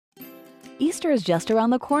Easter is just around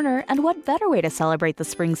the corner, and what better way to celebrate the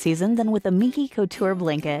spring season than with a Minky Couture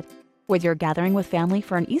blanket? Whether you're gathering with family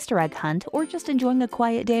for an Easter egg hunt or just enjoying a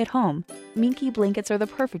quiet day at home, Minky blankets are the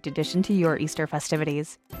perfect addition to your Easter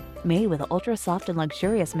festivities. Made with ultra-soft and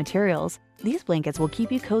luxurious materials, these blankets will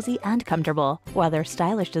keep you cozy and comfortable, while their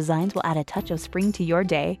stylish designs will add a touch of spring to your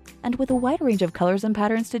day. And with a wide range of colors and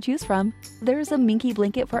patterns to choose from, there's a Minky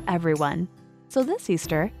blanket for everyone. So this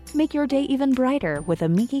Easter, make your day even brighter with a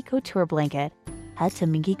Minky Couture blanket. Head to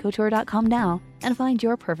minkycouture.com now and find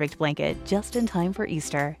your perfect blanket just in time for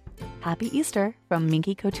Easter. Happy Easter from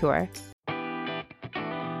Minky Couture.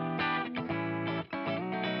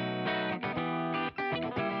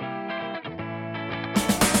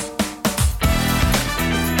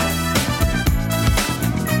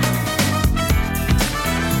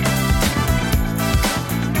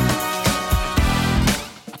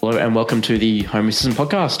 Hello and welcome to the Home Assistant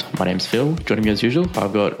Podcast. My name's Phil. Joining me as usual,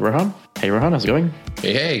 I've got Rohan. Hey Rohan, how's it going?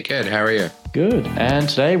 Hey, good. How are you? Good. And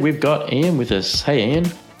today we've got Ian with us. Hey Ian.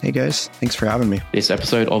 Hey guys, thanks for having me. This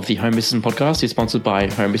episode of the Home Assistant Podcast is sponsored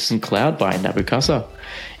by Home Assistant Cloud by Nabu Casa.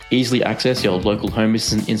 Easily access your local Home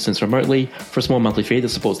Assistant instance remotely for a small monthly fee that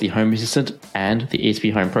supports the Home Assistant and the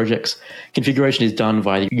ESP Home projects. Configuration is done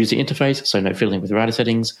via the user interface, so no fiddling with router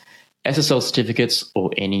settings, SSL certificates, or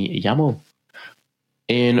any YAML.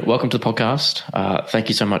 Ian, welcome to the podcast. Thank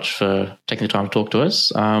you so much for taking the time to talk to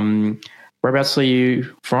us. Whereabouts are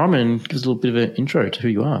you from? And give us a little bit of an intro to who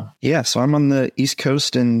you are. Yeah, so I'm on the East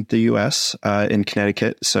Coast in the U.S., in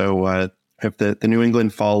Connecticut. So if the New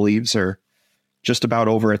England fall leaves are just about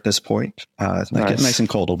over at this point. It's getting nice and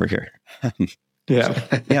cold over here. Yeah.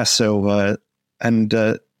 Yeah, so,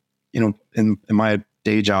 in my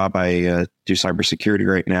day job, I do cybersecurity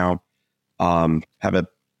right now.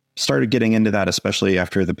 Started getting into that, especially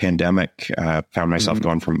after the pandemic. Found myself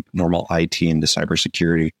going from normal IT into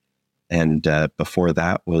cybersecurity. And before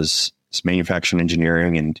that was manufacturing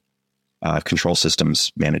engineering and control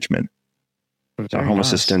systems management. So Home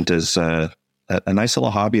Assistant is a nice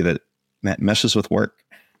little hobby that meshes with work.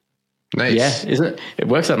 Nice. Yeah, isn't it? It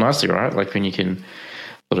works out nicely, right? Like when you can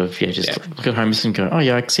sort of, look at Home Assistant and go, oh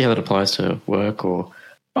yeah, I can see how that applies to work, or,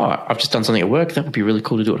 oh, I've just done something at work. That would be really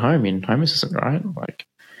cool to do at home in Home Assistant, right? Like,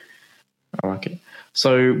 I like it.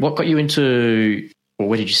 So what got you into, or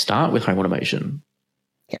where did you start with home automation?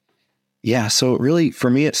 Yeah, so really for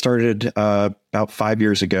me, it started about 5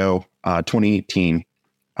 years ago, 2018.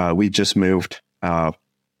 We just moved to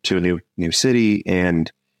a new city and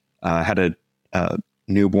had a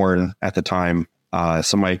newborn at the time.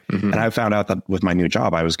 And I found out that with my new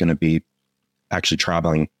job, I was going to be actually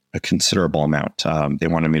traveling a considerable amount. They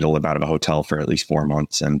wanted me to live out of a hotel for at least 4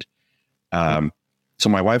 months. And so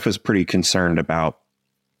my wife was pretty concerned about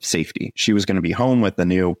safety. She was going to be home with the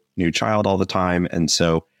new child all the time. And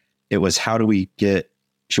so it was, how do we get,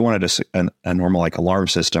 she wanted a normal like alarm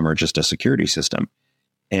system or just a security system.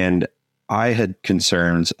 And I had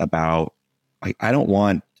concerns about, like, I don't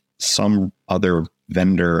want some other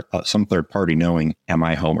vendor, some third party knowing, am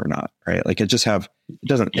I home or not? Right. Like it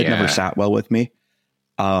never sat well with me.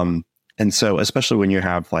 And so, especially when you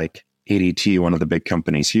have like ADT, one of the big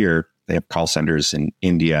companies here, they have call centers in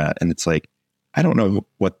India. And it's like, I don't know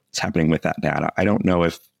what's happening with that data. I don't know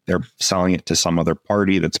if they're selling it to some other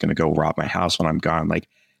party that's going to go rob my house when I'm gone. Like,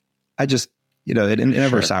 I just, it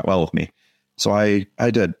never sat well with me. So I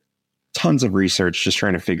did tons of research just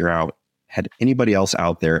trying to figure out, had anybody else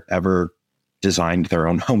out there ever designed their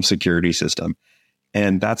own home security system?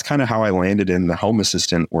 And that's kind of how I landed in the Home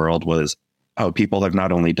Assistant world was, oh, people have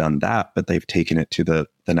not only done that, but they've taken it to the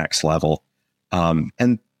next level.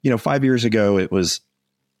 And 5 years ago, it was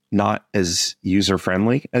not as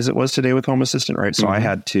user-friendly as it was today with Home Assistant, right? So I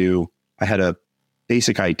had a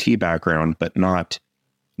basic IT background, but not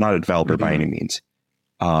a developer by any means.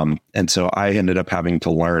 And so I ended up having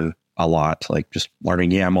to learn a lot, like just learning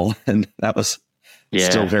YAML, and that was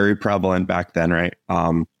still very prevalent back then, right?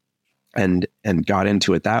 And got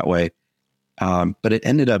into it that way. But it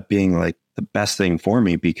ended up being like the best thing for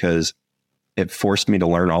me because it forced me to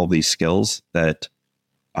learn all these skills that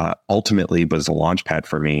ultimately was a launch pad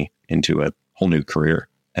for me into a whole new career.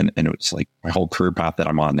 And it was like my whole career path that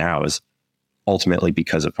I'm on now is ultimately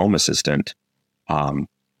because of Home Assistant,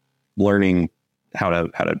 learning how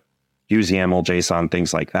to use YAML, JSON,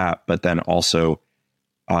 things like that. But then also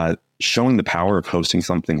showing the power of hosting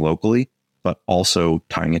something locally, but also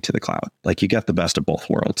tying it to the cloud. Like you get the best of both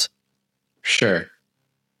worlds. Sure.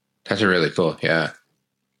 That's really cool. Yeah.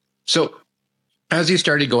 So as you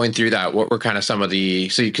started going through that, what were kind of some of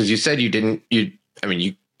because you said you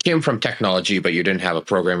came from technology, but you didn't have a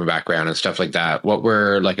programming background and stuff like that. What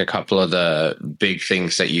were like a couple of the big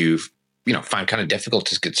things that you find kind of difficult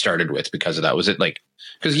to get started with because of that? Was it like,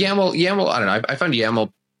 because YAML, I don't know. I found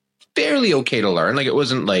YAML fairly okay to learn. Like it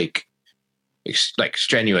wasn't like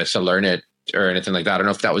strenuous to learn it or anything like that. I don't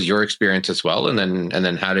know if that was your experience as well. And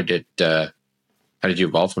then how did you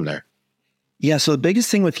evolve from there? Yeah. So the biggest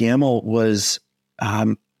thing with YAML was,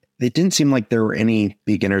 it didn't seem like there were any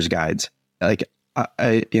beginner's guides. Like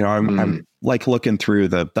I'm like looking through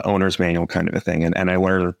the owner's manual kind of a thing. And I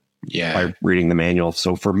learned by reading the manual.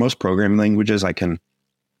 So for most programming languages, I can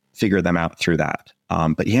figure them out through that.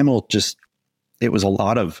 But YAML it was a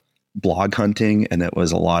lot of blog hunting, and it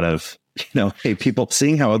was a lot of, people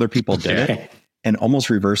seeing how other people did it and almost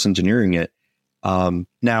reverse engineering it.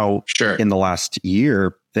 Now, in the last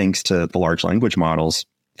year, thanks to the large language models,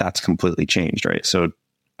 that's completely changed, right? So,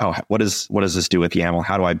 what does this do with YAML?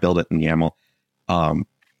 How do I build it in YAML?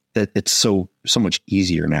 That it's so much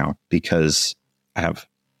easier now because I have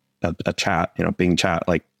a chat, Bing Chat,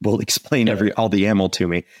 like will explain all the YAML to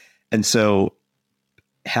me. And so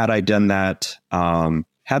had I done that,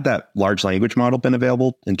 had that large language model been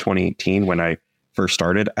available in 2018 when I first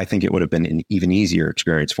started, I think it would have been an even easier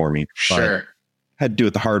experience for me. Sure. But I had to do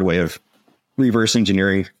it the hard way of reverse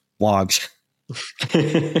engineering logs.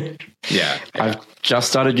 Yeah. I've just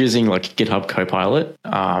started using like GitHub Copilot,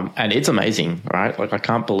 and it's amazing, right? Like I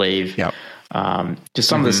can't believe just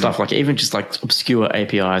some of the stuff, like even just like obscure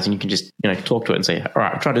APIs, and you can just talk to it and say, all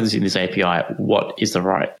right, I'm trying to do this in this API. What is the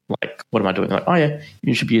right, like, what am I doing? Like, oh yeah,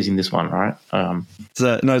 you should be using this one, right?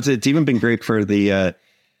 It's even been great for the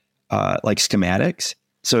like schematics.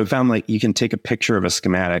 So I found like you can take a picture of a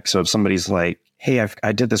schematic. So if somebody's like, hey,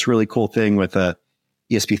 I did this really cool thing with a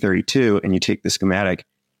ESP32, and you take the schematic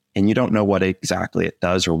and you don't know what exactly it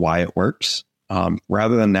does or why it works,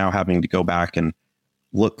 rather than now having to go back and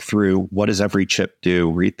look through what does every chip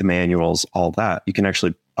do, read the manuals, all that, you can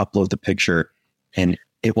actually upload the picture and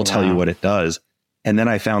it will tell you what it does. And then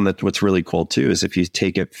I found that what's really cool too is if you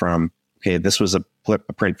take it from, okay, this was a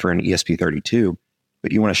print for an ESP32,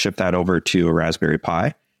 but you want to ship that over to a Raspberry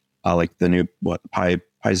Pi, like the new Pi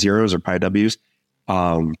Zeros or Pi Ws.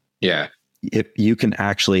 If you can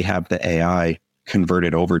actually have the AI convert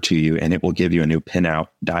it over to you, and it will give you a new pinout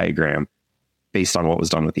diagram based on what was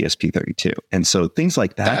done with the ESP32. And so things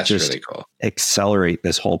like that just really cool. Accelerate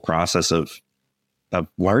this whole process of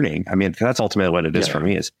learning. I mean, that's ultimately what it is for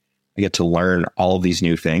me, is I get to learn all of these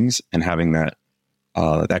new things, and having that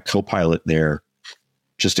Copilot there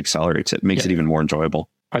just accelerates it, makes it even more enjoyable.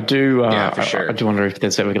 I do. For sure. I do wonder if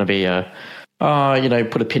there's ever going to be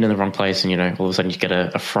put a pin in the wrong place, and all of a sudden you get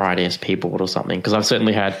a fried ASP board or something. Because I've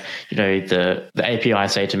certainly had the API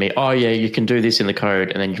say to me, "Oh yeah, you can do this in the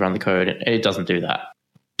code," and then you run the code, and it doesn't do that.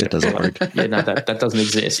 It doesn't work. That doesn't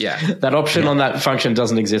exist. Yeah, that option on that function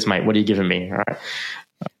doesn't exist, mate. What are you giving me? All right.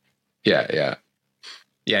 Yeah.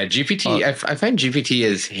 GPT, I find GPT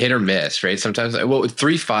is hit or miss, right? Sometimes, with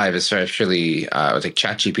 3.5 especially, with like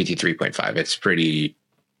ChatGPT 3.5, it's pretty.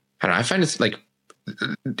 I don't know. I find it's like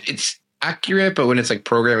it's accurate, but when it's like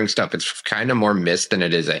programming stuff, it's kind of more miss than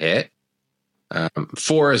it is a hit.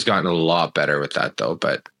 4 has gotten a lot better with that though,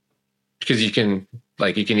 but because you can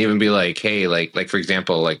even be like, hey, like for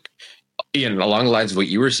example, like along the lines of what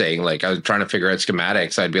you were saying, like I was trying to figure out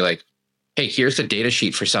schematics, I'd be like, hey, here's the data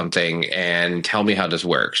sheet for something and tell me how this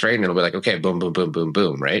works, right? And it'll be like, okay, boom, boom, boom, boom,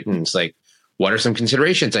 boom, right? And it's like, what are some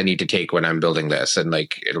considerations I need to take when I'm building this? And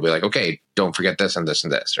like, it'll be like, okay, don't forget this and this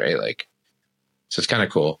and this, right? Like, so it's kind of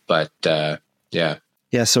cool, but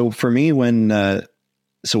yeah. So for me, when I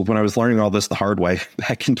was learning all this the hard way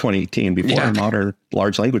back in 2018, before a modern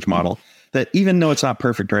large language model, that even though it's not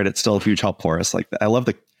perfect, right, it's still a huge help for us. Like I love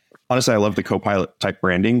the Copilot type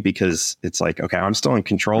branding, because it's like, okay, I'm still in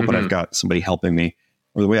control, but I've got somebody helping me.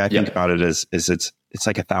 Or the way I think about it is it's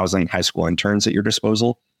like 1,000 high school interns at your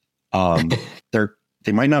disposal.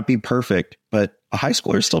 They might not be perfect, but a high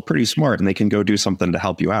schooler is still pretty smart, and they can go do something to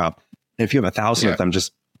help you out. And if you have 1,000 of them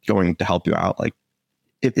just going to help you out, like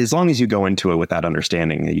as long as you go into it with that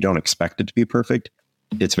understanding that you don't expect it to be perfect,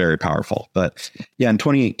 it's very powerful. But in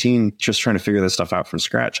 2018, just trying to figure this stuff out from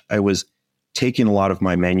scratch, I was taking a lot of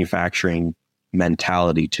my manufacturing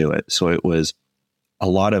mentality to it. So it was a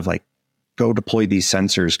lot of like, go deploy these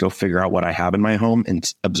sensors, go figure out what I have in my home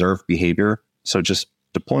and observe behavior. So just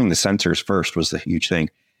deploying the sensors first was the huge thing.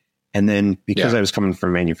 And then because I was coming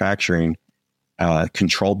from manufacturing,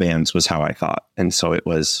 control bands was how I thought. And so it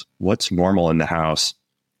was, what's normal in the house?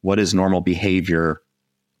 What is normal behavior?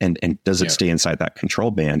 And does it stay inside that control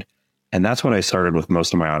band? And that's what I started with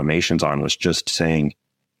most of my automations on, was just saying,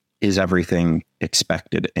 is everything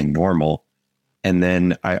expected and normal? And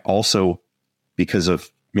then I also, because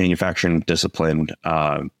of manufacturing discipline,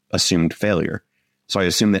 assumed failure. So I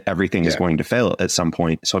assume that everything is going to fail at some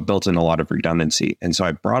point. So I built in a lot of redundancy. And so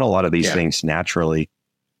I brought a lot of these things naturally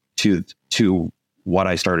to what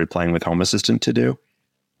I started playing with Home Assistant to do.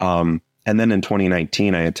 And then in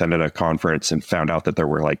 2019, I attended a conference and found out that there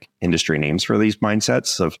were like industry names for these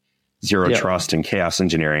mindsets of zero trust and chaos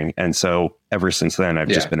engineering. And so ever since then, I've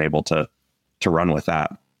just been able to run with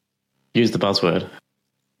that. Use the buzzword.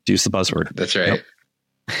 Use the buzzword. That's right.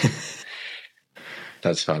 Yep.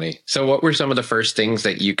 That's funny. So what were some of the first things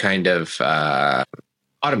that you kind of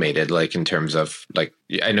automated, like in terms of, like,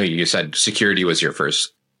 I know you said security was your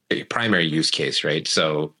first primary use case, right?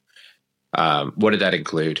 So what did that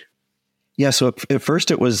include? Yeah. So at first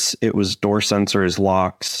it was door sensors,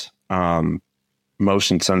 locks,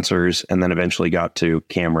 motion sensors, and then eventually got to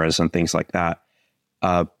cameras and things like that.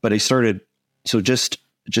 But I started, so just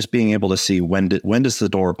being able to see when does the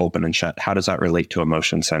door open and shut? How does that relate to a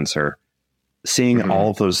motion sensor? Seeing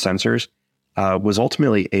all of those sensors was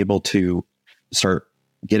ultimately able to start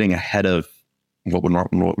getting ahead of what would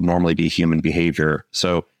normally be human behavior.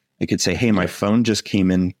 So I could say, hey, my phone just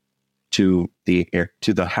came in to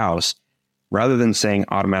the house. Rather than saying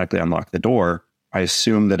automatically unlock the door, I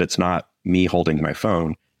assume that it's not me holding my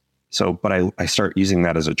phone. So, but I start using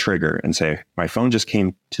that as a trigger and say, my phone just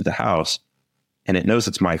came to the house and it knows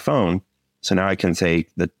it's my phone. So now I can say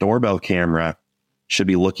the doorbell camera should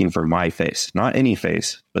be looking for my face, not any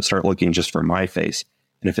face, but start looking just for my face.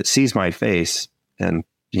 And if it sees my face and,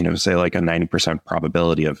 say like a 90%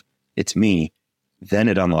 probability of it's me, then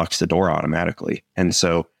it unlocks the door automatically. And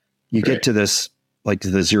so you get to this, like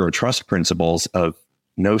the zero trust principles of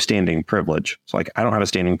no standing privilege. So like, I don't have a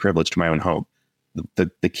standing privilege to my own home.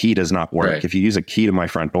 The key does not work. Right. If you use a key to my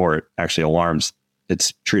front door, it actually alarms.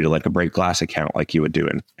 It's treated like a break glass account, like you would do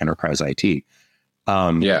in enterprise IT.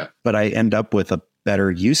 But I end up with a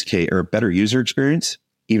better use case or a better user experience,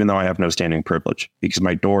 even though I have no standing privilege, because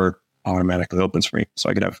my door automatically opens for me. So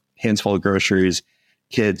I could have hands full of groceries,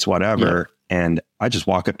 kids, whatever. And I just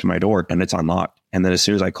walk up to my door and it's unlocked. And then as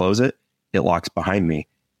soon as I close it, it locks behind me.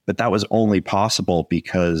 But that was only possible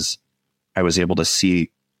because I was able to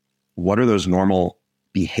see what are those normal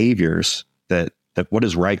behaviors that what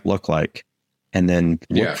does right look like, and then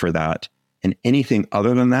look for that. And anything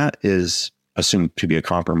other than that is assumed to be a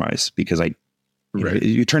compromise, because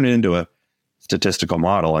you turn it into a statistical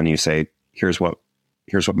model and you say, here's what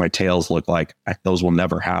my tails look like. Those will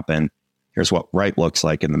never happen. Here's what right looks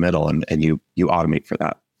like in the middle. And you automate for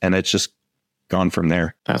that. And it's just gone from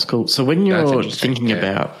there. That's cool. So when you're thinking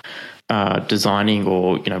about designing,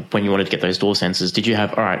 or, when you wanted to get those door sensors, did you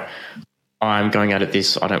have, all right, I'm going out at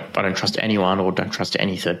this, I don't trust anyone or don't trust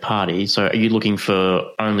any third party. So are you looking for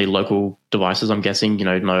only local devices? I'm guessing,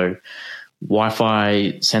 no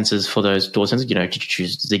Wi-Fi sensors for those door sensors. Did you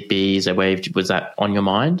choose Zigbee, Z-Wave? Was that on your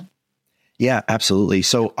mind? Yeah, absolutely.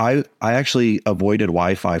 So I actually avoided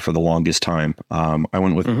Wi-Fi for the longest time. I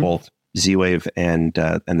went with both Z-Wave and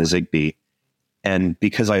the Zigbee. And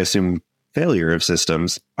because I assume failure of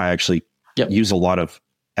systems, I actually use a lot of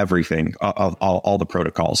everything, all the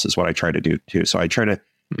protocols is what I try to do too. So I try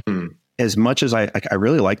to, as much as I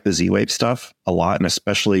really like the Z-Wave stuff a lot, and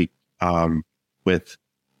especially with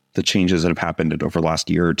the changes that have happened over the last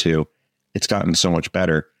year or two, it's gotten so much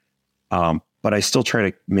better. But I still try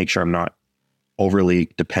to make sure I'm not overly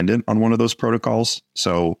dependent on one of those protocols.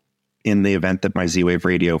 So in the event that my Z-Wave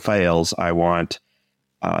radio fails, I want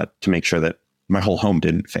to make sure that my whole home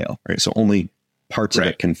didn't fail, right? So only parts of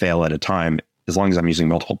it can fail at a time, as long as I'm using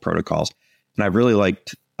multiple protocols. And I've really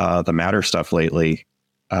liked the Matter stuff lately,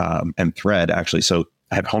 and Thread actually. So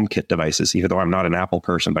I have HomeKit devices, even though I'm not an Apple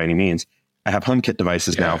person by any means. I have HomeKit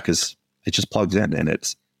devices now because it just plugs in, and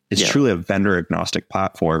it's truly a vendor agnostic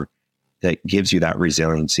platform that gives you that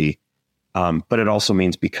resiliency. But it also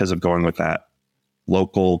means, because of going with that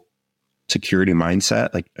local security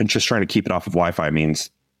mindset, like, and just trying to keep it off of Wi-Fi, means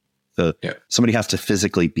somebody has to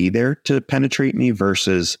physically be there to penetrate me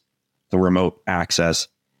versus the remote access.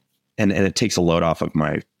 And it takes a load off of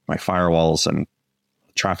my firewalls and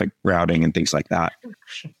traffic routing and things like that.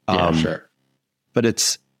 But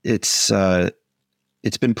it's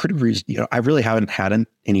been pretty, I really haven't had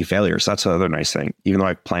any failures. That's the other nice thing. Even though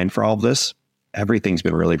I've planned for all of this, everything's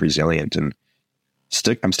been really resilient, and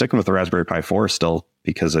I'm sticking with the Raspberry Pi 4 still,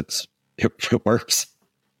 because it works.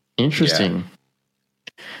 Interesting. Yeah.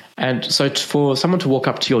 And so for someone to walk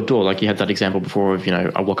up to your door, like you had that example before of,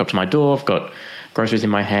 I walk up to my door, I've got groceries in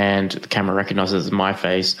my hand, the camera recognizes my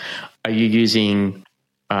face. Are you using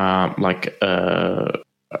like a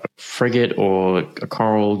Frigate or a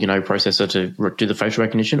Coral, processor to do the facial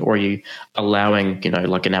recognition, or are you allowing,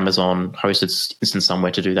 like an Amazon hosted instance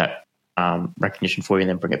somewhere to do that recognition for you and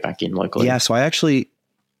then bring it back in locally? Yeah. So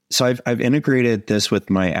I've integrated this with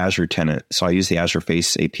my Azure tenant. So I use the Azure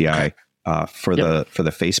Face API for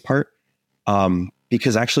the face part.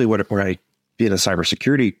 Because actually where I being a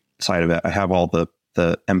cybersecurity side of it, I have all the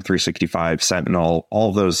M365 Sentinel, all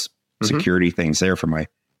of those security things there for my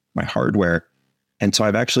hardware. And so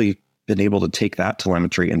I've actually been able to take that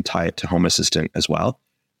telemetry and tie it to Home Assistant as well.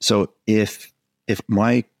 So if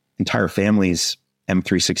my entire family's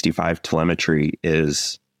M365 telemetry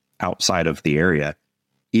is outside of the area,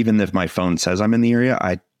 even if my phone says I'm in the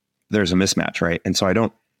area, there's a mismatch, right? And so I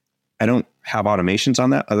don't have automations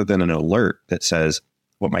on that other than an alert that says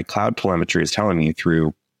what my cloud telemetry is telling me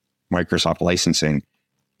through Microsoft licensing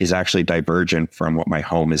is actually divergent from what my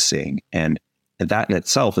home is seeing. And that in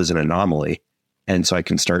itself is an anomaly. And so I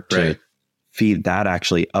can start to feed that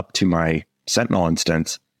actually up to my Sentinel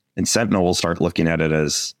instance, and Sentinel will start looking at it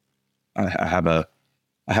as I have an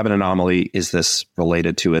anomaly. Is this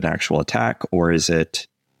related to an actual attack, or is it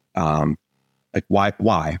like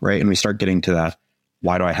why, right? And we start getting to that.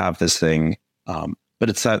 Why do I have this thing? But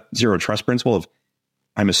it's that zero trust principle of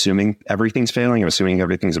I'm assuming everything's failing. I'm assuming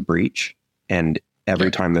everything's a breach. And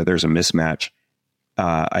every time that there's a mismatch,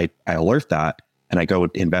 I alert that and I go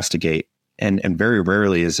investigate. And very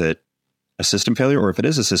rarely is it a system failure, or if it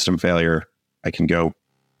is a system failure, I can go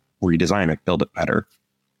redesign it, build it better,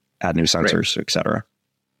 add new sensors, et cetera.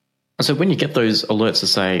 So when you get those alerts to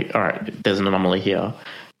say, all right, there's an anomaly here,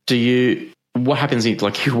 what happens if,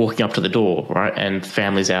 like, you're walking up to the door, right, and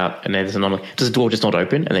family's out and there's an anomaly? Does the door just not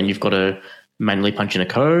open and then you've got to manually punch in a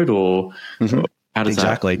code, or how does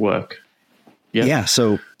that work? Yeah.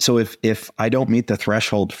 So if I don't meet the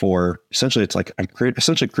threshold for, essentially, it's like I'm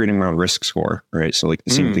essentially creating my own risk score, right? So like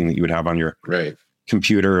the same thing that you would have on your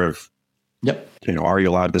computer of, are you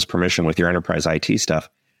allowed this permission with your enterprise IT stuff?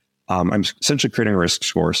 I'm essentially creating a risk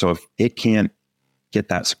score. So if it can't get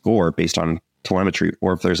that score based on telemetry,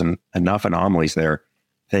 or if there's enough anomalies there,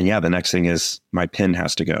 then the next thing is my PIN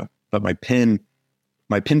has to go. But my PIN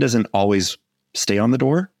doesn't always stay on the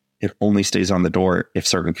door. It only stays on the door if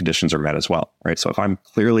certain conditions are met as well, right? So if I'm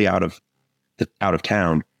clearly out of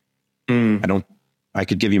town, I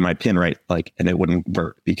could give you my PIN, right? Like, and it wouldn't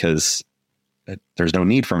work because there's no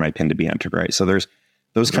need for my PIN to be entered, right? So there's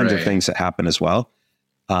those kinds of things that happen as well.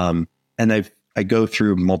 And I go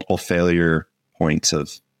through multiple failure points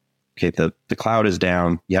of, okay, the cloud is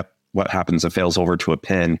down. Yep. What happens? It fails over to a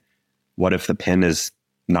PIN. What if the PIN is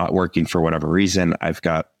not working for whatever reason? I've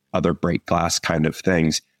got other break glass kind of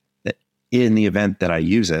things that, in the event that I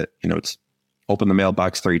use it, it's open the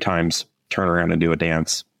mailbox 3 times, turn around and do a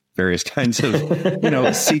dance, various kinds of,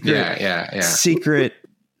 secret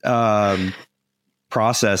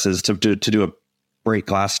processes to do a break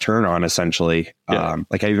glass turn on, essentially.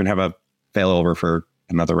 Like I even have a failover for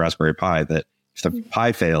another Raspberry Pi that if the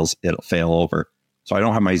Pi fails, it'll fail over. So I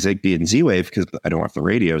don't have my Zigbee and Z-Wave because I don't have the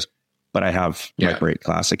radios, but I have my break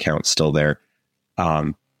glass account still there.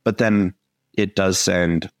 But then it does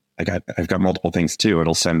send, I've got multiple things too.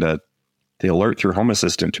 It'll send the alert through Home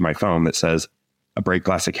Assistant to my phone that says a break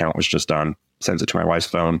glass account was just done, sends it to my wife's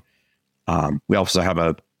phone. We also have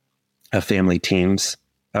a family Teams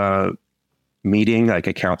meeting, like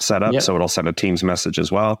account set up. So it'll send a Teams message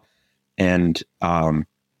as well. And a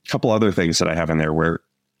couple other things that I have in there where,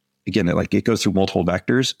 again, it goes through multiple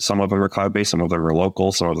vectors. Some of them are cloud-based, some of them are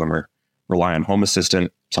local, some of them rely on Home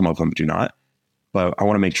Assistant, some of them do not. But I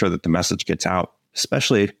want to make sure that the message gets out,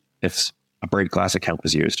 especially if a break glass account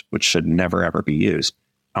was used, which should never, ever be used.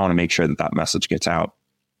 I want to make sure that message gets out.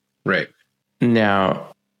 Right.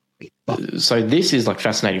 Now, so this is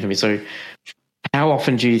fascinating for me. So how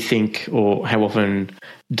often do you think, or how often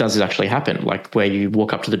does it actually happen? Like where you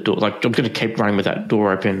walk up to the door, I'm going to keep running with that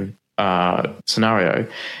door open scenario.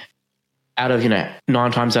 Out of,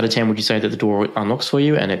 9 times out of 10, would you say that the door unlocks for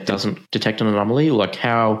you and it doesn't detect an anomaly? Like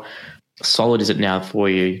how solid is it now for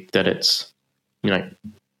you that it's,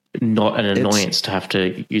 not an annoyance to have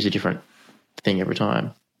to use a different thing every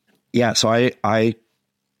time? Yeah. So I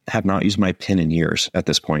have not used my PIN in years at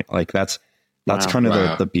this point. Like that's kind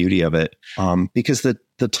of the beauty of it. Because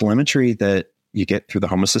the telemetry that you get through the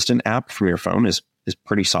Home Assistant app from your phone is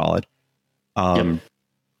pretty solid. And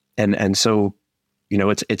so,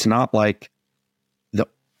 it's not like your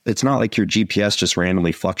GPS just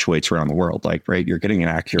randomly fluctuates around the world. Like, right, you're getting an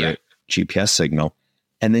accurate GPS signal.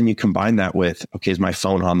 And then you combine that with, okay, is my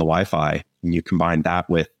phone on the Wi-Fi? And you combine that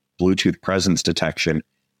with Bluetooth presence detection.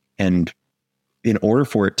 And in order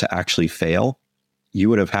for it to actually fail,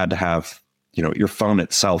 you would have had to have, your phone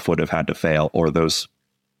itself would have had to fail, or those,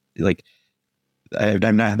 those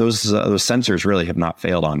sensors really have not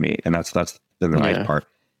failed on me. And that's the nice part.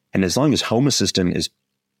 And as long as Home Assistant is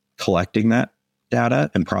collecting that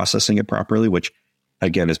data and processing it properly, which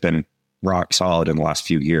again has been rock solid in the last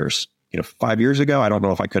few years. 5 years ago, I don't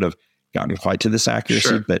know if I could have gotten quite to this accuracy,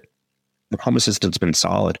 Sure. but the Home Assistant's been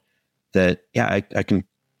solid that, I can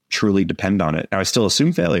truly depend on it. Now I still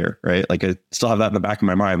assume failure, right? Like I still have that in the back of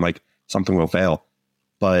my mind, like something will fail,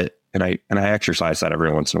 but, and I exercise that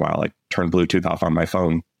every once in a while, like turn Bluetooth off on my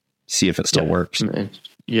phone, see if it still works.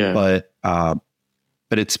 Yeah.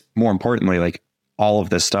 But it's more importantly, like all of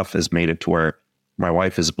this stuff has made it to where my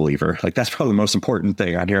wife is a believer. Like that's probably the most important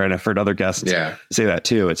thing on here. And I've heard other guests say that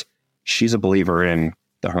too. She's a believer in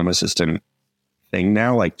the Home Assistant thing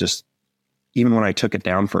now. Like just even when I took it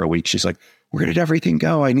down for a week, she's like, where did everything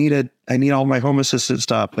go? I need all my Home Assistant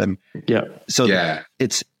stuff. And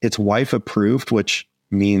it's wife approved, which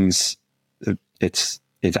means it's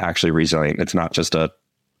actually resilient. It's not just a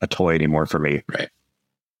toy anymore for me. Right.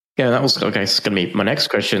 Yeah, that was okay. It's going to be my next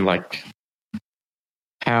question. Like,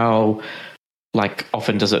 how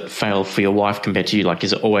often does it fail for your wife compared to you? Like,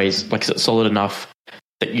 is it always is it solid enough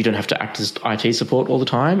that you don't have to act as IT support all the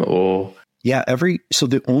time, or? Yeah, so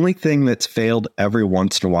the only thing that's failed every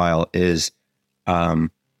once in a while is my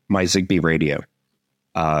Zigbee radio.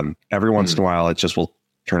 Every once in a while, it just will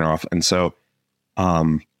turn off, and so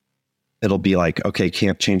it'll be like, okay,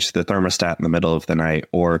 can't change the thermostat in the middle of the night,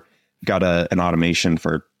 or got an automation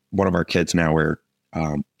for one of our kids now where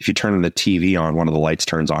if you turn the TV on, one of the lights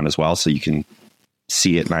turns on as well, so you can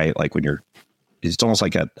see at night, like when it's almost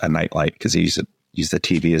like a night light, because he use the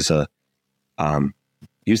TV as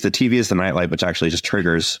the night light, which actually just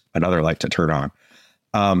triggers another light to turn on.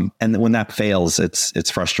 And when that fails,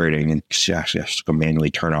 it's frustrating, and she actually has to go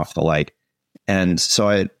manually turn off the light. And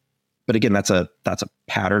so but again, that's a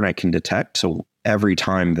pattern I can detect. So every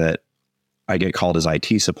time that I get called as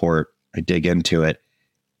IT support, I dig into it.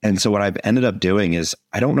 And so what I've ended up doing is,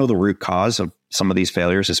 I don't know the root cause of some of these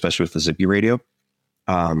failures, especially with the Zigbee radio.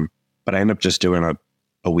 But I end up just doing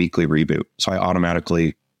a weekly reboot. So I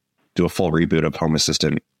automatically do a full reboot of Home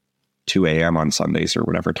Assistant 2 a.m. on Sundays or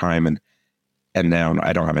whatever time. And now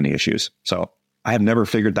I don't have any issues. So I have never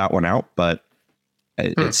figured that one out, but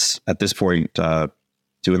it's at this point,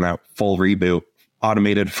 doing that full reboot,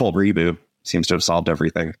 automated full reboot seems to have solved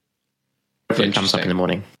everything. It comes up in the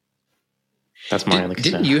morning. That's my only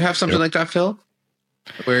concern. Didn't you have something like that, Phil?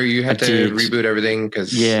 Where you had to reboot everything?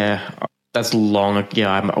 Because that's long.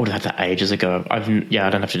 Yeah, I would have had that ages ago. I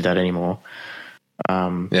don't have to do that anymore.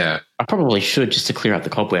 I probably should, just to clear out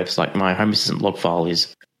the cobwebs. Like my Home Assistant log file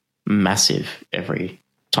is massive every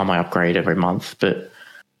time I upgrade every month, but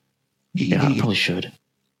I probably should.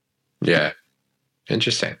 Yeah,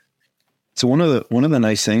 interesting. So one of the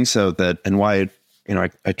nice things, and why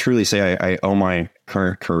I truly say I owe my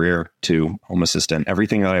current career to Home Assistant.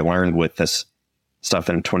 Everything that I learned with this stuff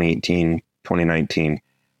in 2018, 2019,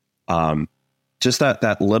 just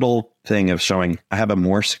that little thing of showing I have a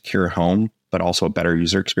more secure home, but also a better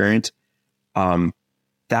user experience.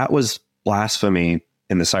 That was blasphemy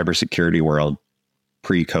in the cybersecurity world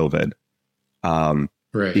pre-COVID.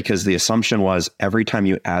 Right. Because the assumption was every time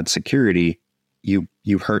you add security, you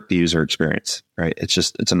hurt the user experience, right?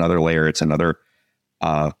 It's another layer. It's another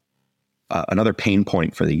pain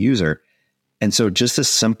point for the user. And so just this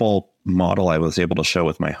simple model I was able to show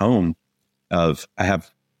with my home of, I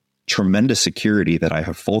have tremendous security, that I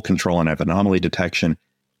have full control and I have anomaly detection,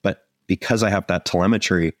 but because I have that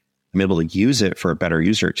telemetry, I'm able to use it for a better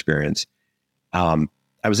user experience.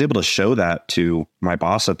 I was able to show that to my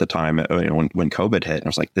boss at the time when COVID hit. And I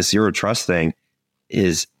was like, this zero trust thing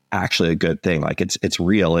is actually a good thing. Like it's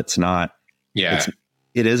real. It's not, it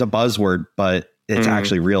is a buzzword, but it's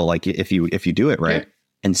actually real. Like if you do it right,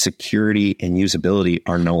 and security and usability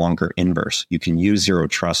are no longer inverse. You can use zero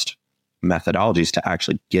trust methodologies to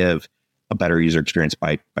actually give a better user experience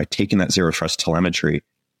by taking that zero trust telemetry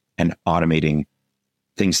and automating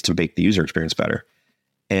things to make the user experience better.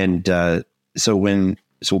 And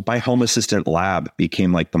so by Home Assistant Lab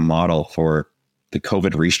became like the model for the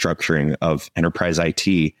COVID restructuring of enterprise IT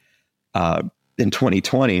in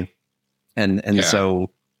 2020. And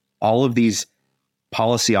so all of these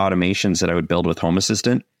policy automations that I would build with Home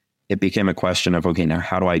Assistant, it became a question of, okay, now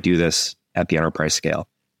how do I do this at the enterprise scale?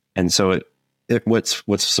 And so what's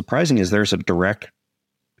surprising is there's a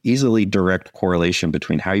easily direct correlation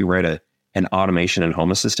between how you write an automation in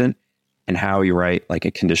Home Assistant and how you write like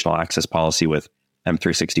a conditional access policy with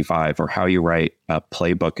M365, or how you write a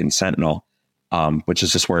playbook in Sentinel, which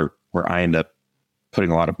is just where I end up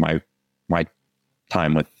putting a lot of my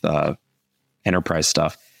time with enterprise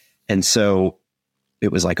stuff. And so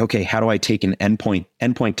it was like, okay, how do I take an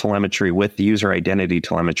endpoint telemetry with the user identity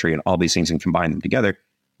telemetry and all these things and combine them together?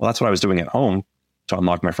 Well, that's what I was doing at home to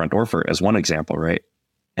unlock my front door for, as one example, right?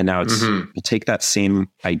 And now we'll take that same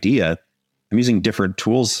idea. I'm using different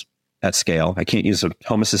tools at scale. I can't use a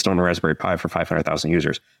Home Assistant on a Raspberry Pi for 500,000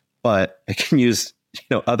 users, but I can use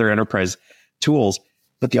other enterprise tools.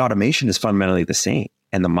 But the automation is fundamentally the same,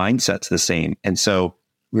 and the mindset's the same. And so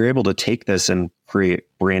we were able to take this and create a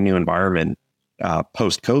brand new environment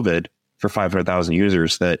post-COVID for 500,000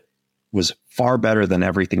 users that was far better than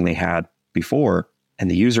everything they had before. And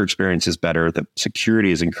the user experience is better. The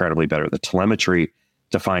security is incredibly better. The telemetry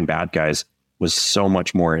to find bad guys was so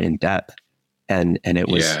much more in depth. And it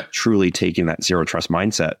was truly taking that zero trust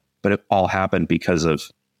mindset. But it all happened because of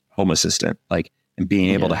Home Assistant, and being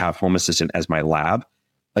able to have Home Assistant as my lab.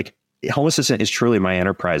 Home Assistant is truly my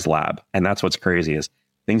enterprise lab. And that's what's crazy is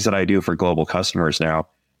things that I do for global customers now.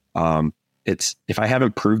 It's if I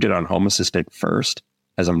haven't proved it on Home Assistant first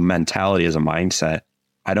as a mentality, as a mindset,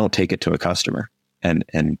 I don't take it to a customer. And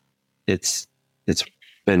it's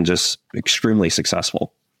been just extremely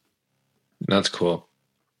successful. That's cool.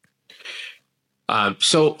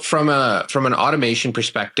 So from an automation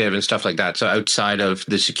perspective and stuff like that, so outside of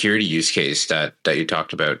the security use case that you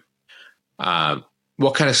talked about,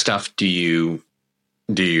 what kind of stuff do you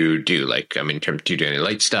do? In terms, do you do any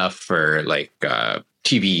light stuff for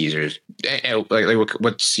TVs or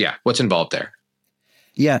what's involved there?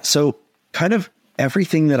 Yeah. So kind of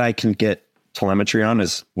everything that I can get telemetry on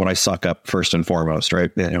is what I suck up first and foremost,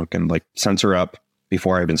 right? Can sensor up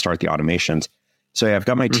before I even start the automations. So yeah, I've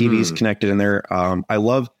got my TVs connected in there. I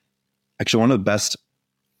love, actually, one of the best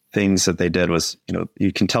things that they did was,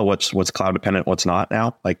 you can tell what's cloud dependent, what's not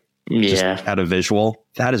now, just at a visual.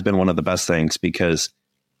 That has been one of the best things because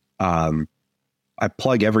I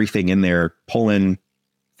plug everything in there, pull in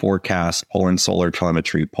forecast, pull in solar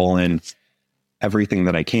telemetry, pull in everything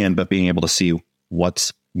that I can, but being able to see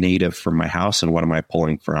what's native from my house and what am I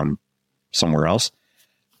pulling from somewhere else.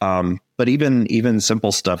 But even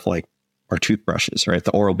simple stuff like our toothbrushes, right?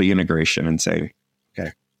 The Oral-B integration and say,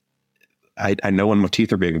 okay, I know when my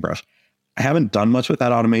teeth are being brushed. I haven't done much with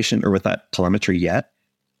that automation or with that telemetry yet,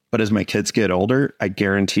 but as my kids get older, I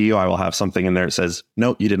guarantee you I will have something in there that says,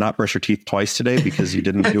 no, you did not brush your teeth twice today because you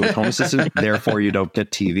didn't do it with Home Assistant. Therefore, you don't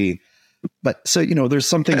get TV. But so, there's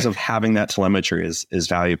some things of having that telemetry is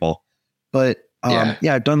valuable. But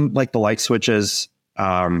I've done the light switches,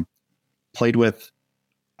 played with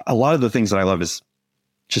a lot of the things that I love is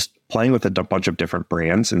just playing with a bunch of different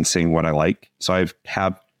brands and seeing what I like. So I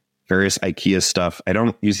have various IKEA stuff. I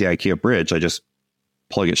don't use the IKEA bridge. I just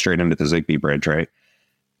plug it straight into the Zigbee bridge, right?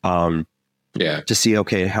 To see,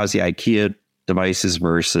 okay, how's the IKEA devices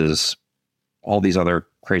versus all these other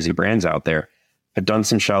crazy brands out there. I've done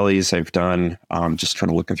some Shelly's. I've done, just trying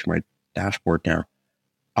to look through my dashboard now.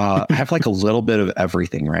 I have a little bit of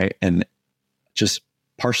everything, right? And just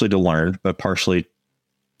partially to learn, but partially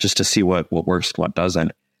just to see what works, what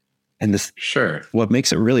doesn't. And what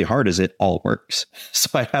makes it really hard is it all works.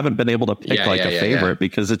 So I haven't been able to pick a favorite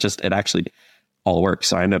because it actually all works.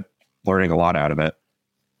 So I end up learning a lot out of it.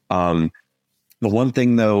 The one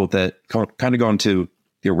thing though, that kind of going to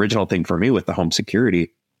the original thing for me with the home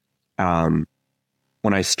security, when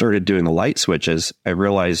I started doing the light switches, I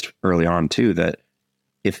realized early on too, that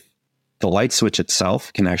if the light switch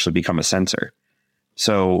itself can actually become a sensor.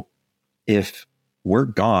 So if we're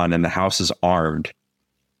gone and the house is armed,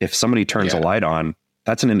 if somebody turns a light on,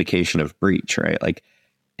 that's an indication of breach, right?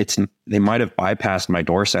 They might have bypassed my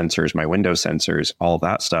door sensors, my window sensors, all of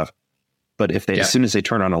that stuff. But if as soon as they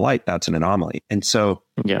turn on a light, that's an anomaly. And so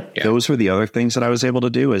those were the other things that I was able to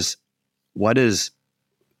do is what is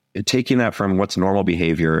taking that from what's normal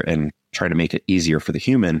behavior and try to make it easier for the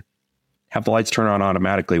human, have the lights turn on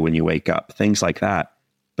automatically when you wake up, things like that.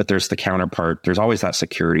 But there's the counterpart. There's always that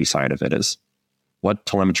security side of it is what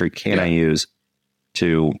telemetry can I use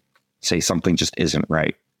to say something just isn't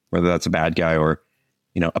right, whether that's a bad guy or,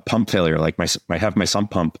 a pump failure. I have my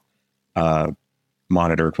sump pump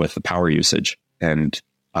monitored with the power usage. And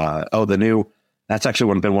that's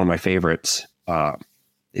actually been one of my favorites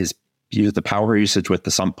is use the power usage with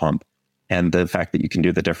the sump pump and the fact that you can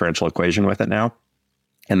do the differential equation with it now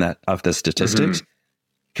and that of the statistics,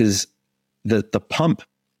 because the pump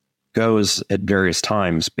goes at various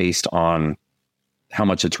times based on how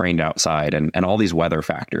much it's rained outside and all these weather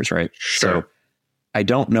factors, right? Sure. So I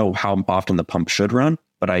don't know how often the pump should run,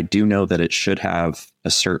 but I do know that it should have a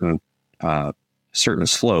certain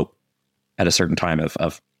slope at a certain time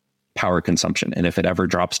of power consumption. And if it ever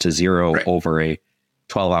drops to zero over a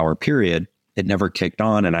 12-hour period, it never kicked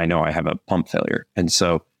on. And I know I have a pump failure. And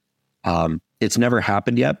so it's never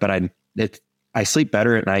happened yet, but I sleep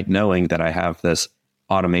better at night knowing that I have this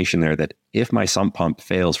automation there that if my sump pump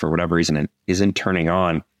fails for whatever reason and isn't turning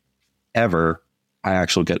on ever, I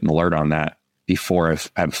actually get an alert on that before I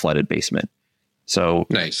have flooded basement. So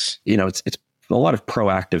nice. It's a lot of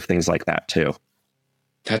proactive things like that too.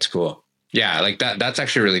 That's cool. Yeah, like that's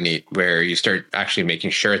actually really neat, where you start actually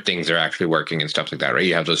making sure things are actually working and stuff like that, right?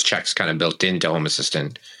 You have those checks kind of built into Home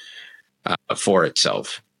Assistant for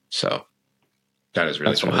itself. So that is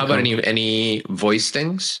really cool. Really How about any voice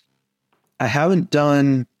things? I haven't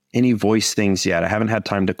done any voice things yet. I haven't had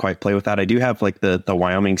time to quite play with that. I do have like the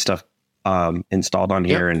Wyoming stuff installed on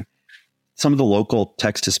here and some of the local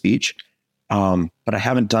text to speech. But I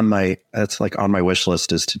haven't done that's like on my wish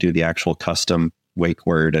list, is to do the actual custom wake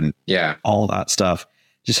word and all that stuff.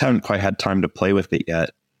 Just haven't quite had time to play with it yet.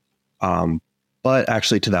 But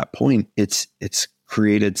actually to that point, it's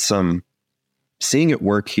created seeing it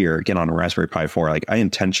work here again on a Raspberry Pi 4. Like I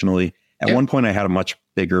intentionally, at one point I had a much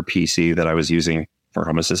bigger PC that I was using for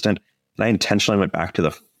Home Assistant, and I intentionally went back to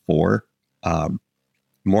the 4,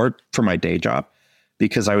 more for my day job,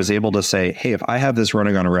 because I was able to say, hey, if I have this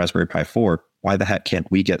running on a Raspberry Pi 4, why the heck can't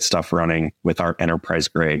we get stuff running with our enterprise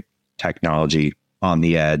grade technology on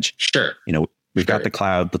the edge? Sure. We've got the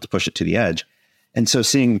cloud, let's push it to the edge. And so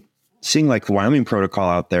seeing like the Wyoming protocol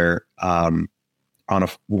out there,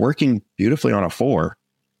 working beautifully on a 4,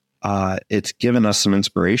 it's given us some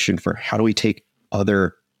inspiration for how do we take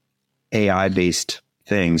other AI based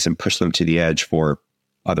things and push them to the edge for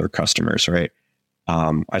other customers, right?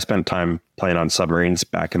 I spent time playing on submarines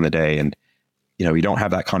back in the day, and you don't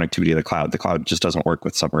have that connectivity to the cloud. The cloud just doesn't work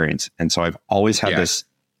with submarines. And so I've always had this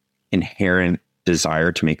inherent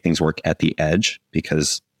desire to make things work at the edge,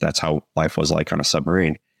 because that's how life was like on a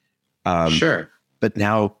submarine. Sure. But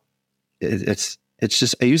now it's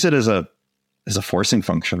just, I use it as a forcing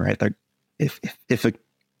function, right? Like if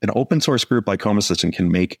an open source group like Home Assistant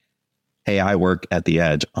can make AI work at the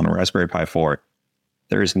edge on a Raspberry Pi 4,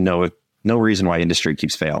 there is no reason why industry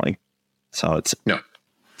keeps failing. So it's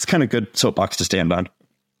kind of good soapbox to stand on.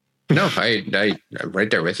 No, I'm right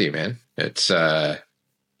there with you, man. It's I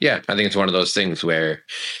think it's one of those things where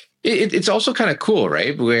it's also kind of cool,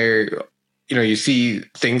 right? Where you see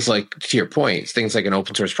things like, to your point, things like an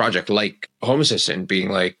open source project like Home Assistant being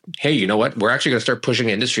like, hey, you know what? We're actually going to start pushing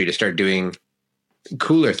industry to start doing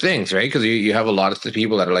cooler things, right? Because you have a lot of the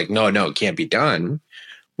people that are like, no, it can't be done.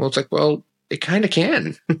 Well, it's like, well, it kind of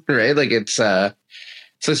can, right? Like it's so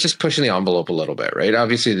it's just pushing the envelope a little bit, right?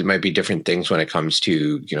 Obviously, there might be different things when it comes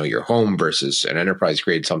to your home versus an enterprise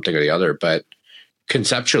grade something or the other, but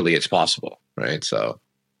conceptually, it's possible, right? So.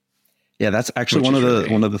 Yeah, that's actually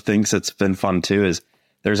one of the things that's been fun too, is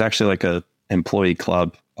there's actually like a employee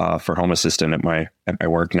club for Home Assistant at my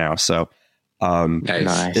work now. So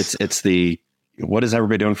nice. It's the, what is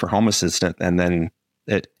everybody doing for Home Assistant? And then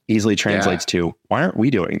it easily translates to, why aren't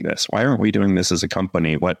we doing this? Why aren't we doing this as a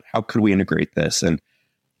company? How could we integrate this? And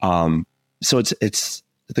so it's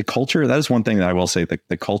the culture. That is one thing that I will say,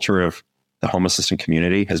 the culture of the Home Assistant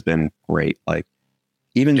community has been great. Like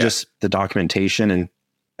even just the documentation, and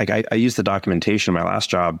like I used the documentation in my last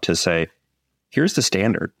job to say, here's the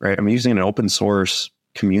standard, right? I'm using an open source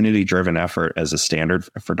community driven effort as a standard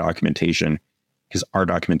for documentation, because our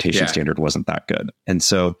documentation standard wasn't that good. And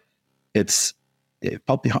so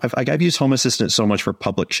I've used Home Assistant so much for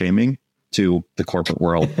public shaming to the corporate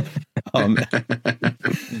world.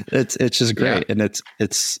 It's just great. And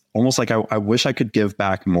it's almost like I wish I could give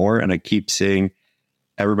back more. And I keep seeing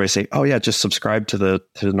everybody say, oh yeah, just subscribe to the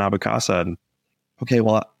Nabu-Casa. And okay,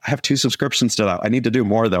 well, I have 2 subscriptions to that. I need to do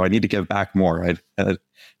more though. I need to give back more. I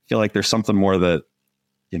feel like there's something more that,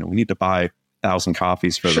 we need to buy 1,000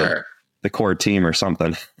 coffees for the core team or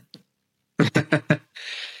something.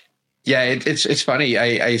 Yeah, it's funny.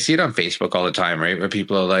 I see it on Facebook all the time, right? Where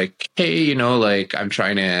people are like, hey, like I'm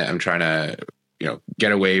trying to,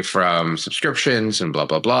 get away from subscriptions and blah,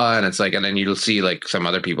 blah, blah. And it's like, and then you'll see like some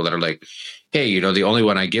other people that are like, hey, the only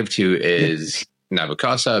one I give to is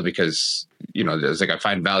Nabu-Casa, because, there's like, I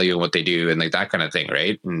find value in what they do and like that kind of thing.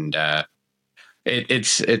 Right. And,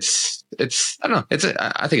 it's I don't know.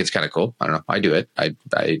 I think it's kind of cool. I don't know. I do it. I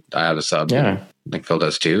have a sub. Yeah. I think Phil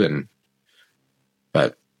does too.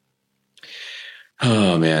 But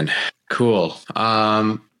oh man, cool.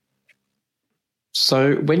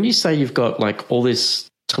 So when you say you've got like all this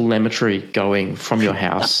telemetry going from your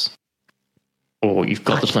house, or you've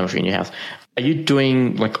got the telemetry in your house, are you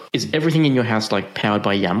doing like, is everything in your house like powered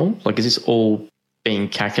by YAML? Like, is this all being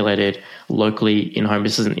calculated locally in Home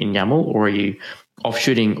Assistant in YAML, or are you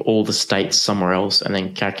offshooting all the states somewhere else and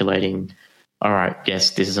then calculating, all right,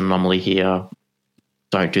 yes, this is an anomaly here,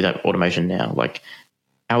 don't do that automation now? Like,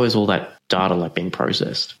 how is all that data like being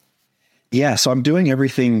processed? Yeah, so I'm doing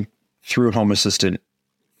everything through Home Assistant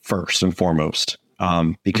first and foremost,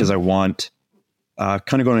 because I want kind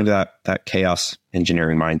of going into that chaos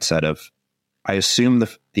engineering mindset of I assume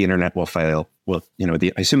the internet will fail. Well,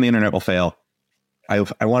 I assume the internet will fail. I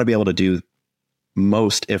want to be able to do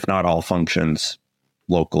most, if not all, functions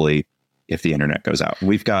locally if the internet goes out.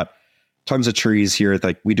 We've got tons of trees here.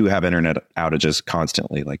 Like we do have internet outages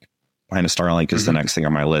constantly. Like behind a Starlink is the next thing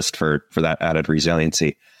on my list for that added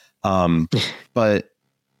resiliency. But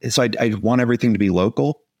so I want everything to be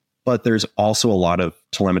local, but there's also a lot of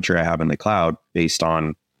telemetry I have in the cloud based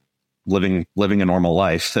on living a normal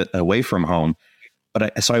life away from home.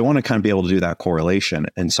 But so I want to kind of be able to do that correlation.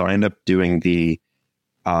 And so I end up doing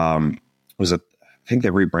I think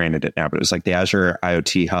they rebranded it now, but it was like the Azure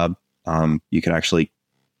IoT Hub. You can actually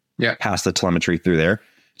pass the telemetry through there.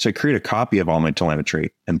 So I create a copy of all my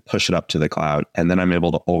telemetry and push it up to the cloud. And then I'm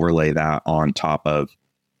able to overlay that on top of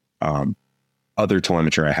other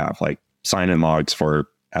telemetry I have, like sign-in logs for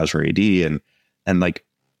Azure AD and like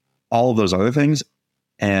all of those other things,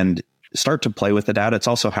 and start to play with the data. It's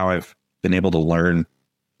also how I've been able to learn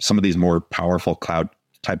some of these more powerful cloud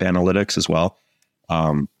type analytics as well.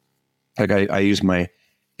 Like I use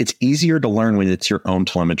it's easier to learn when it's your own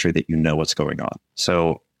telemetry that you know what's going on.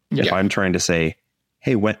 So if I'm trying to say,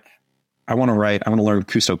 hey, I want to learn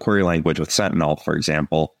Kusto query language with Sentinel, for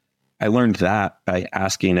example, I learned that by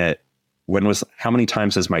asking it, how many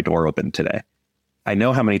times has my door opened today? I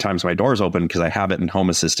know how many times my door is open because I have it in Home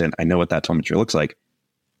Assistant. I know what that telemetry looks like.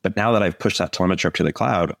 But now that I've pushed that telemetry up to the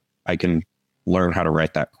cloud, I can learn how to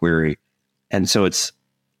write that query. And so it's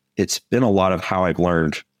been a lot of how I've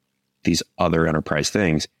learned these other enterprise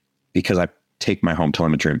things because I take my home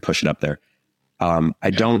telemetry and push it up there. And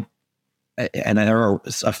there are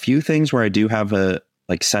a few things where I do have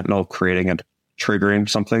like Sentinel creating and triggering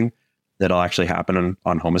something that'll actually happen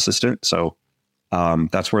on Home Assistant. So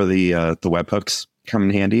that's where the webhooks come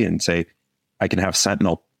in handy and say, I can have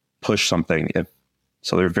Sentinel push something.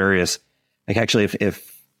 So there are various, like actually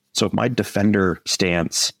if my Defender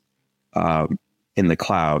stance in the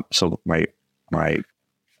cloud, so my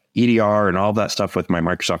EDR and all of that stuff with my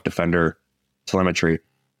Microsoft Defender telemetry,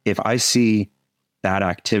 if I see that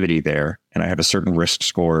activity there and I have a certain risk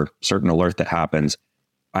score, certain alert that happens,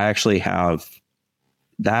 I actually have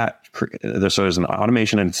that. So there's an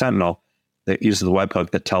automation in Sentinel that uses the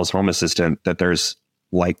webhook that tells Home Assistant that there's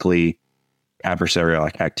likely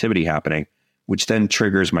adversarial activity happening, which then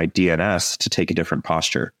triggers my DNS to take a different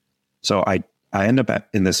posture. So I end up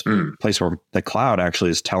in this place where the cloud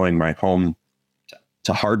actually is telling my home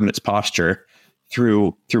to harden its posture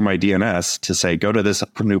through my DNS to say, go to this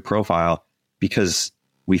new profile because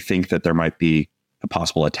we think that there might be a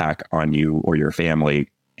possible attack on you or your family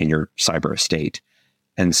in your cyber estate.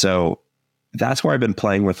 And so that's where I've been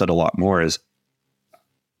playing with it a lot more is,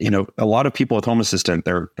 a lot of people with Home Assistant,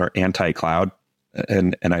 they're anti-cloud.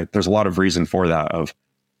 And there's a lot of reason for that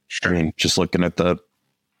just looking at the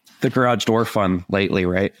garage door fund lately,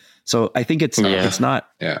 right? So I think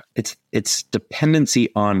it's dependency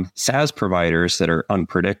on SaaS providers that are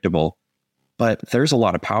unpredictable, but there's a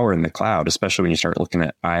lot of power in the cloud, especially when you start looking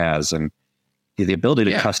at IaaS and the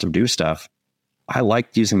ability to custom do stuff. I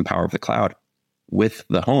like using the power of the cloud with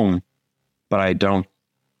the home, but I don't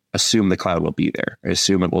assume the cloud will be there. I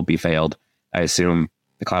assume it will be failed. I assume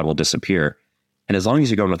the cloud will disappear. And as long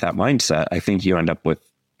as you go in with that mindset, I think you end up with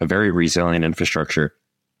a very resilient infrastructure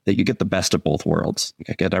that you get the best of both worlds.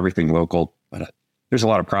 I get everything local, but there's a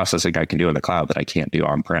lot of processing I can do in the cloud that I can't do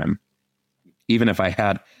on-prem. Even if I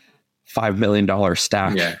had $5 million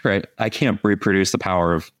stack, right? I can't reproduce the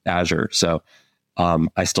power of Azure. So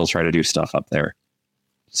I still try to do stuff up there.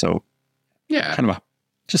 So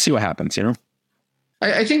just see what happens,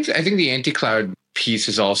 I think the anti-cloud piece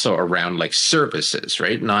is also around like services,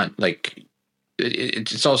 right? Not like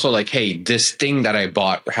it's also like, hey, this thing that I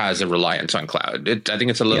bought has a reliance on cloud. I think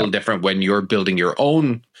it's a little different when you're building your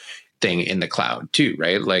own thing in the cloud too,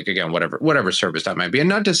 right? Like again, whatever service that might be, and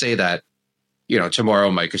not to say that tomorrow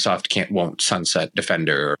Microsoft won't sunset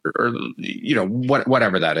Defender or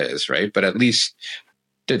whatever that is, right? But at least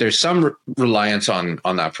there's some reliance on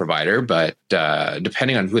that provider, but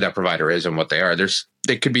depending on who that provider is and what they are,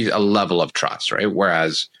 there could be a level of trust, right?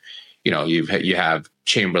 Whereas, you have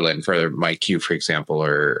Chamberlain for MyQ, for example,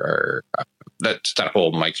 or that's that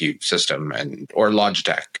whole MyQ system, or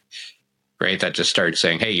Logitech, right? That just starts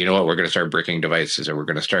saying, hey, you know what? We're going to start bricking devices, or we're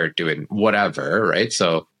going to start doing whatever, right?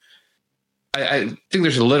 So I think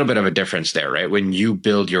there's a little bit of a difference there, right? When you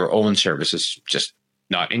build your own services, just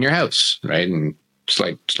not in your house, right? And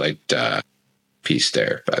slight piece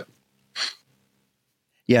there, but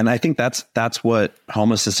Yeah. And I think that's what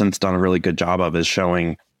Home Assistant's done a really good job of, is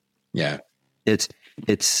showing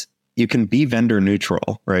it's you can be vendor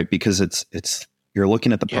neutral, right? Because it's you're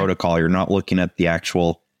looking at the protocol, you're not looking at the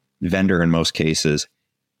actual vendor in most cases.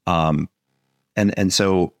 And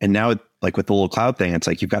now, like with the little cloud thing, it's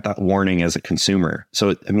like you've got that warning as a consumer.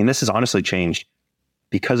 So, I mean, this has honestly changed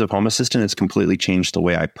because of Home Assistant. It's completely changed the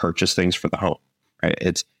way I purchase things for the home, right?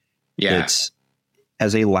 It's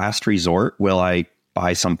as a last resort, will I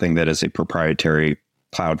buy something that is a proprietary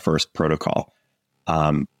cloud first protocol?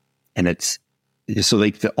 And it's so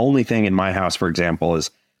like the only thing in my house, for example,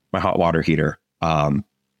 is my hot water heater.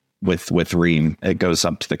 With Rheem, it goes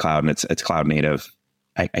up to the cloud and it's cloud native.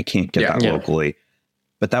 I can't get that locally,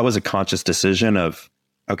 but that was a conscious decision of,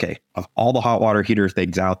 okay, of all the hot water heater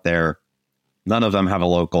things out there, none of them have a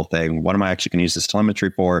local thing. What am I actually going to use this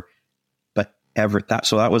telemetry for? But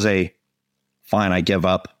so that was a fine. I give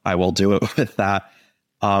up. I will do it with that.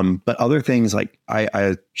 But other things, like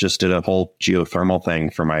I just did a whole geothermal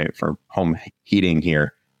thing for home heating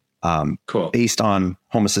here. Cool. Based on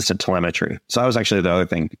Home Assistant telemetry. So that was actually the other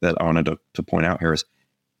thing that I wanted to point out here, is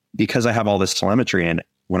because I have all this telemetry, and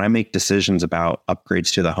when I make decisions about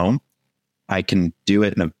upgrades to the home, I can do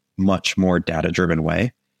it in a much more data-driven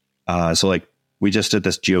way. So like we just did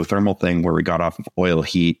this geothermal thing where we got off of oil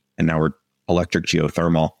heat and now we're electric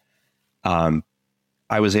geothermal.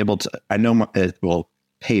 I was able to, I know it will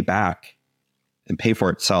pay back and pay for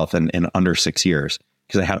itself in under 6 years.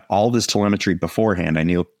 Because I had all this telemetry beforehand. I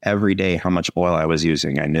knew every day how much oil I was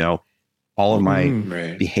using. I know all of my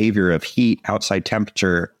behavior of heat, outside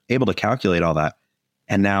temperature, able to calculate all that.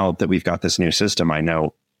 And now that we've got this new system, I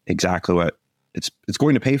know exactly what it's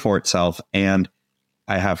going to pay for itself, and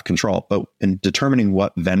I have control. But in determining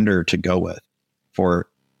what vendor to go with for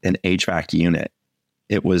an HVAC unit,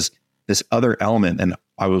 it was this other element. And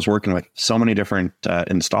I was working with so many different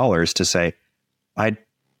installers to say,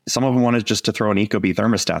 some of them wanted just to throw an Ecobee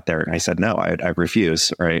thermostat there. And I said, no, I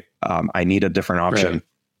refuse. Right. I need a different option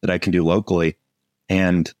that I can do locally.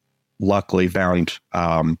 And luckily found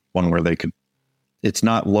one where they could, it's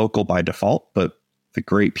not local by default, but the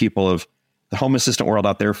great people of the Home Assistant world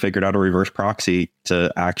out there figured out a reverse proxy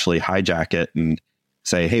to actually hijack it and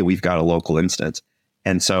say, hey, we've got a local instance.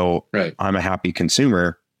 And so I'm a happy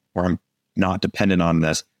consumer where I'm not dependent on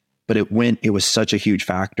this. But it was such a huge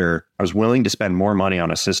factor. I was willing to spend more money on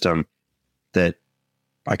a system that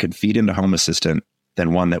I could feed into Home Assistant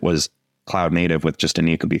than one that was cloud native with just an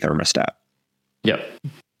Ecobee thermostat. Yep.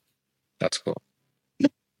 That's cool.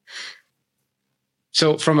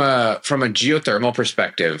 So from a geothermal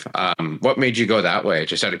perspective, what made you go that way?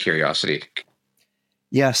 Just out of curiosity.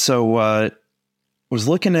 Yeah. So I was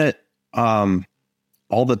looking at all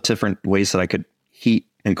the different ways that I could heat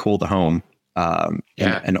and cool the home.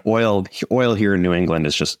 And oil here in New England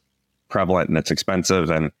is just prevalent and it's expensive.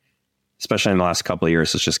 And especially in the last couple of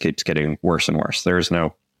years, it just keeps getting worse and worse. There is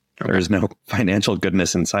no financial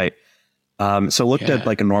goodness in sight. So looked at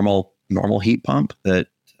like a normal heat pump that,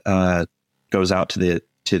 goes out to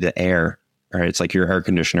the air, right? It's like your air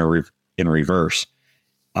conditioner in reverse.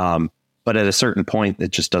 But at a certain point,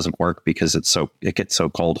 it just doesn't work because it gets so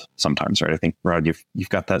cold sometimes, right? I think, Rod, you've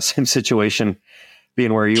got that same situation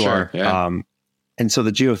being where you are. Yeah. And so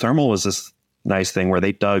the geothermal was this nice thing where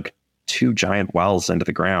they dug 2 giant wells into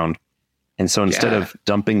the ground. And so instead of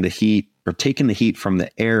dumping the heat or taking the heat from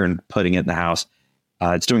the air and putting it in the house,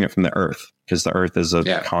 it's doing it from the earth, because the earth is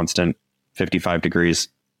a constant 55 degrees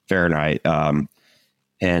Fahrenheit. So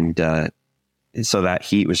that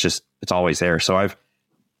heat was it's always there. So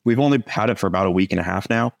we've only had it for about a week and a half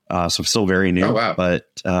now. So still very new, but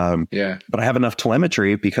I have enough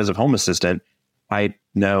telemetry because of Home Assistant. I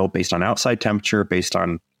know based on outside temperature, based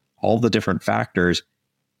on all the different factors,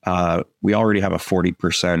 we already have a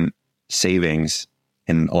 40% savings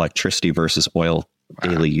in electricity versus oil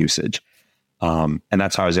daily usage. And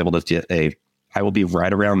that's how I was able to get I will be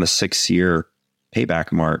right around the 6-year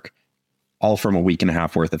payback mark, all from a week and a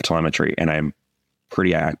half worth of telemetry. And I'm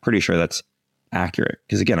pretty sure that's accurate.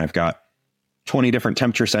 Because again, I've got 20 different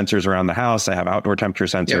temperature sensors around the house. I have outdoor temperature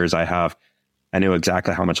sensors. I knew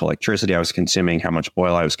exactly how much electricity I was consuming, how much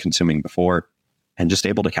oil I was consuming before, and just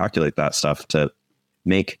able to calculate that stuff to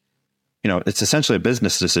make, it's essentially a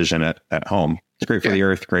business decision at home. It's great for the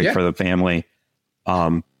earth, great for the family.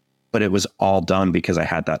 But it was all done because I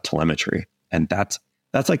had that telemetry. And that's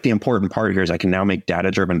like the important part here, is I can now make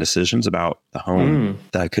data-driven decisions about the home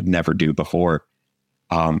that I could never do before.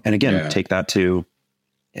 And again, take that to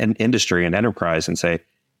an industry and enterprise and say,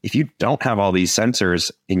 if you don't have all these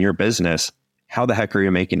sensors in your business, how the heck are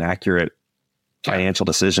you making accurate financial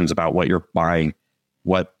decisions about what you're buying,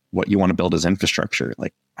 what what you want to build as infrastructure.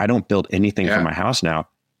 Like I don't build anything for my house now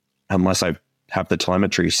unless I have the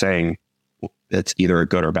telemetry saying it's either a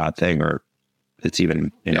good or bad thing, or it's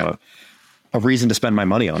even, you know, a reason to spend my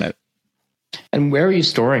money on it. And where are you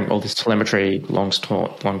storing all this telemetry long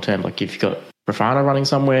term? Like if you've got Grafana running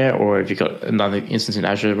somewhere, or if you've got another instance in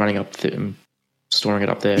Azure running up, storing it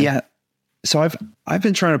up there? Yeah. So I've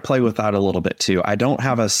been trying to play with that a little bit too. I don't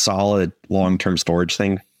have a solid long-term storage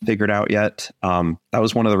thing figured out yet. That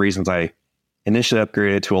was one of the reasons I initially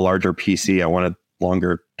upgraded to a larger PC. I wanted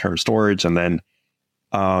longer term storage. And then,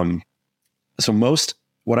 so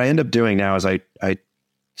what I end up doing now is I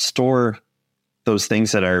store those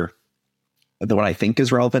things that what I think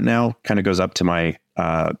is relevant now kind of goes up to my,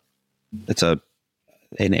 it's an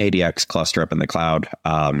ADX cluster up in the cloud.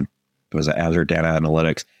 It was an Azure Data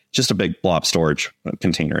Analytics, just a big blob storage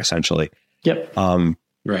container, essentially. Yep.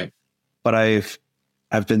 Right. But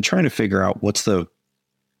I've been trying to figure out what's the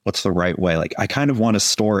right way. Like I kind of want to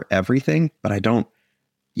store everything, but I don't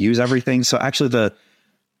use everything. So actually that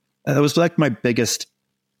was like my biggest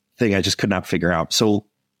thing I just could not figure out. So,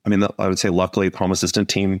 I mean, I would say luckily the Home Assistant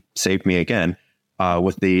team saved me again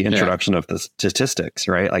with the introduction of the statistics,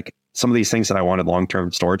 right? Like some of these things that I wanted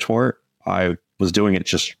long-term storage for, I was doing it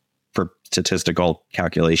just for statistical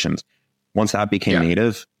calculations. Once that became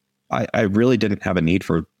native, I really didn't have a need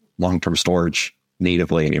for long-term storage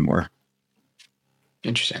natively anymore.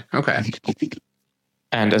 Interesting. Okay.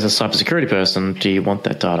 And as a cybersecurity person, do you want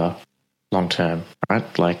that data long-term,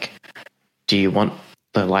 right? Like, do you want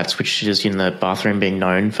the light switches in the bathroom being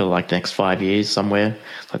known for like the next 5 years somewhere?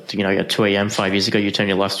 Like, you know, at 2 a.m. 5 years ago, you turn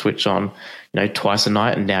your light switch on, you know, twice a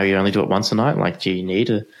night, and now you only do it once a night. Like, do you need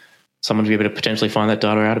someone to be able to potentially find that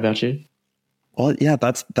data out about you? Well, yeah,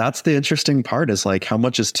 that's the interesting part is like, how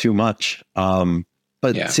much is too much?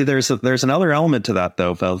 See, there's another element to that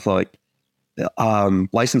though, of like,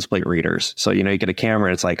 license plate readers. So, you know, you get a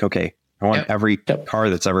camera, it's like, okay, I want every car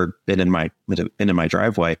that's ever been in my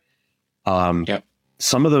driveway.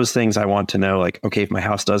 Some of those things I want to know, like, okay, if my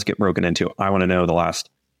house does get broken into, I want to know over the last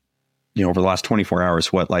 24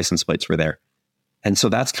 hours, what license plates were there. And so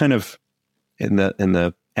that's kind of in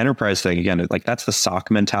the enterprise thing again, like that's the SOC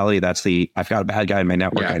mentality. That's I've got a bad guy in my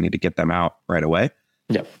network. I need to get them out right away.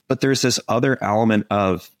 Yeah. But there's this other element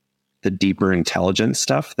of the deeper intelligence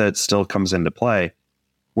stuff that still comes into play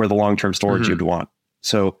where the long-term storage you'd want.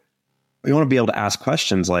 So we want to be able to ask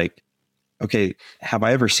questions like, okay, have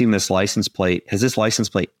I ever seen this license plate? Has this license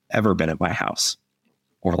plate ever been at my house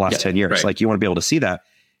over the last 10 years? Right. Like you want to be able to see that,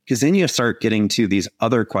 because then you start getting to these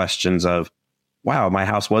other questions of, wow, my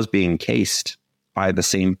house was being cased by the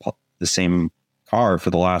same car for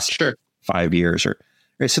the last 5 years,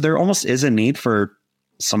 right? So there almost is a need for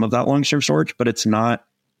some of that long-term storage, but it's not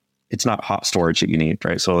hot storage that you need,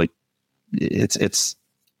 right? So like it's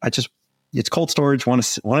cold storage.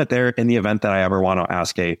 Want it there in the event that I ever want to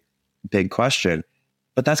ask a big question.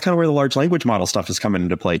 But that's kind of where the large language model stuff is coming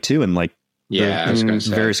into play too. And like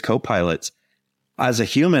various co-pilots. As a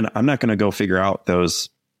human, I'm not going to go figure out those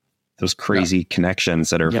crazy connections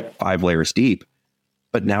that are 5 layers deep.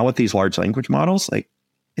 But now with these large language models, like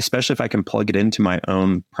especially if I can plug it into my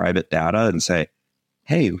own private data and say,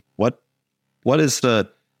 hey, what is the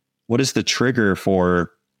trigger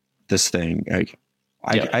for this thing? Like,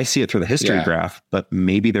 I see it through the history graph, but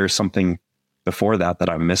maybe there's something before that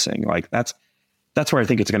I'm missing. Like that's where I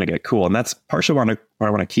think it's going to get cool. And that's partially where I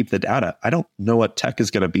want to keep the data. I don't know what tech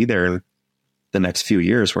is going to be there in the next few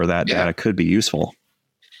years where that data could be useful.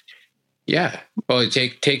 Yeah. Well,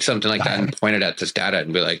 take something like that and point it at this data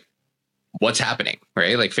and be like, what's happening,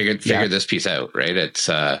 right? Like figure this piece out, right? It's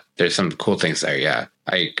there's some cool things there. Yeah.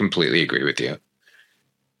 I completely agree with you.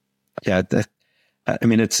 Yeah. I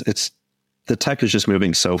mean, it's the tech is just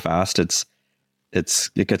moving so fast. It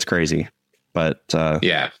gets crazy, but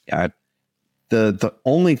the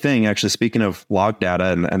only thing actually, speaking of log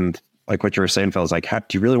data and like what you were saying, Phil, is like,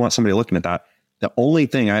 do you really want somebody looking at that? The only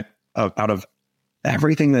thing out of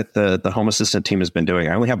everything that the Home Assistant team has been doing,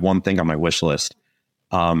 I only have one thing on my wish list.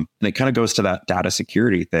 And it kind of goes to that data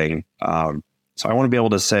security thing. So I want to be able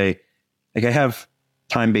to say, like, I have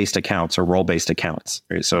time-based accounts or role-based accounts,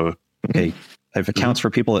 right? So, okay, I have accounts for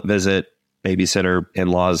people that visit, babysitter,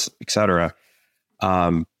 in-laws, etc.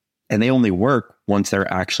 And they only work once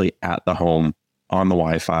they're actually at the home on the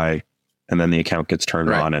Wi-Fi, and then the account gets turned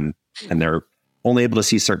on and they're only able to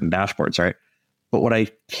see certain dashboards, right? But what I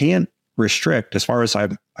can't restrict, as far as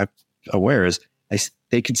I'm aware, is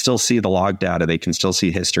they can still see the log data, they can still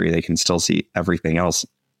see history, they can still see everything else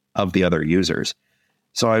of the other users.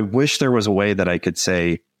 So I wish there was a way that I could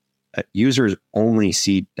say users only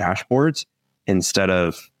see dashboards instead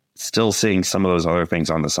of still seeing some of those other things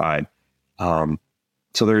on the side.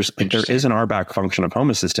 So there is an RBAC function of Home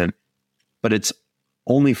Assistant, but it's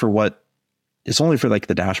only for like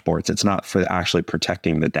the dashboards. It's not for actually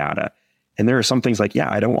protecting the data. And there are some things like,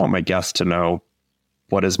 I don't want my guests to know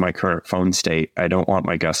what is my current phone state. I don't want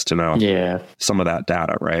my guests to know some of that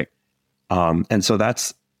data, right? And so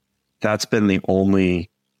that's been the only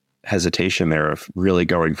hesitation there of really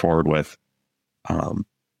going forward with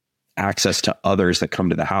access to others that come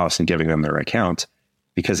to the house and giving them their account,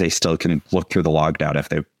 because they still can look through the log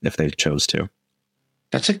data if they chose to.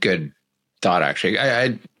 That's a good thought, actually.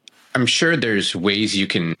 I'm sure there's ways you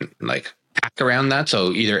can like hack around that.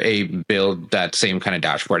 So either build that same kind of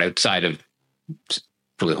dashboard outside of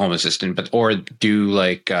the Home Assistant, or do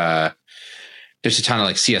like there's a ton of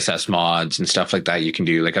like CSS mods and stuff like that you can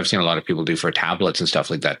do. Like I've seen a lot of people do for tablets and stuff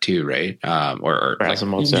like that too, right? Or like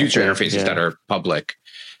user interfaces that are public.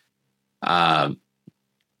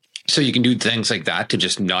 So you can do things like that to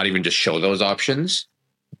just not even just show those options.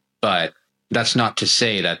 But that's not to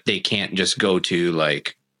say that they can't just go to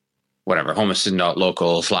like whatever,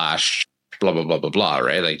 homeassistant.local/ blah, blah, blah, blah, blah,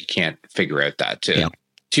 right? Like you can't figure out that too.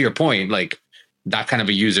 To your point, like that kind of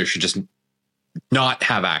a user should just not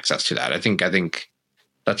have access to that. I think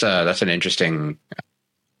that's an interesting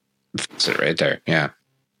facet right there. Yeah.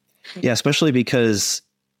 Yeah. Especially because,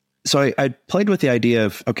 so I played with the idea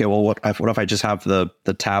of, okay, well, what if I just have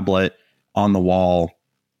the tablet on the wall,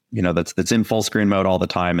 that's in full screen mode all the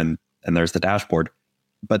time. And there's the dashboard.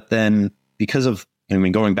 But then because of,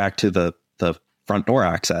 going back to the front door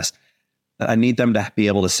access, I need them to be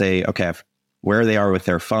able to say, okay, where they are with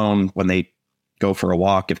their phone when they go for a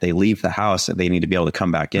walk, if they leave the house, they need to be able to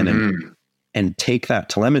come back in and take that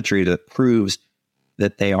telemetry that proves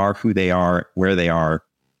that they are who they are, where they are,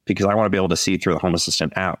 because I want to be able to see through the Home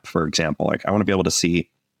Assistant app, for example. Like I want to be able to see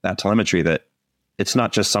that telemetry, that it's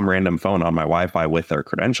not just some random phone on my Wi-Fi with their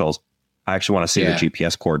credentials. I actually want to see the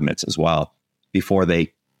GPS coordinates as well before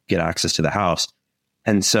they get access to the house.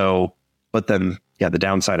 And so, but then, the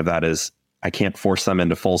downside of that is I can't force them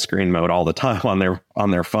into full screen mode all the time on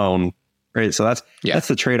their phone. Right. So that's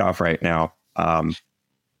the trade-off right now.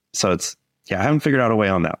 So it's, I haven't figured out a way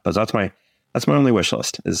on that, but that's my only wish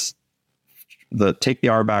list is take the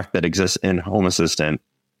RBAC that exists in Home Assistant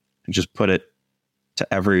and just put it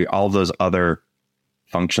to all of those other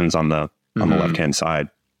functions on the left-hand side.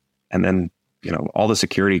 And then, all the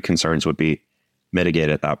security concerns would be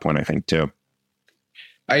mitigated at that point, I think too.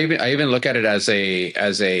 I even look at it as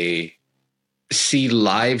a see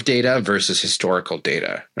live data versus historical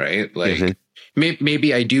data, right? Like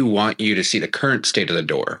maybe I do want you to see the current state of the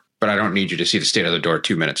door, but I don't need you to see the state of the door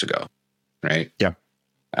 2 minutes ago, right? Yeah.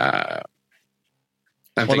 I'm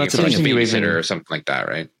thinking like a babysitter or something like that,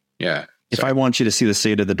 right? Yeah. If I want you to see the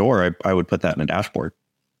state of the door, I would put that in a dashboard.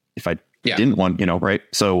 If I didn't want, right?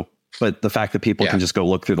 So, but the fact that people can just go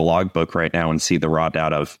look through the logbook right now and see the raw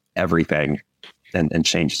data of everything and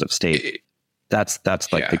changes of state, that's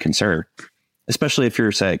like the concern. Especially if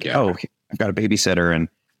you're saying, oh, I've got a babysitter and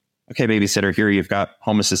okay, babysitter, here you've got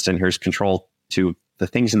Home Assistant, here's control to the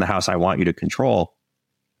things in the house I want you to control.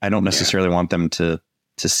 I don't necessarily want them to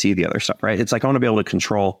see the other stuff, right? It's like I want to be able to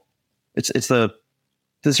control. It's the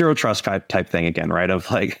zero trust type thing again, right? Of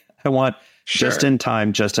like, I want just in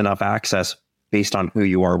time, just enough access based on who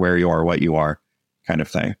you are, where you are, what you are, kind of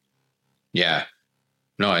thing. Yeah.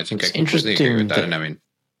 No, I think I completely agree with that. And I mean,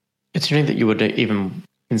 it's interesting that you would even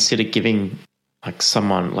consider giving like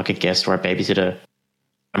someone, like a guest or a babysitter,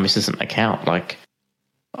 Home Assistant account. Like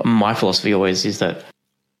my philosophy always is that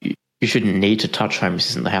you shouldn't need to touch Home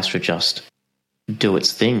Assistant. The house should just do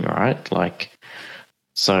its thing, right? Like,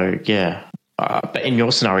 so yeah. But in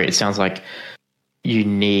your scenario, it sounds like you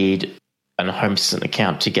need a Home Assistant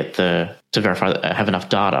account to verify that, have enough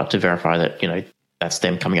data to verify that, that's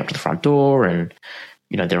them coming up to the front door and,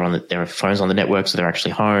 their phone's on the network, so they're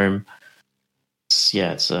actually home.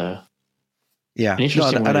 It's an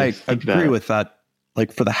interesting and I agree with that.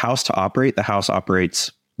 Like for the house to operate, the house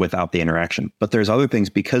operates without the interaction. But there's other things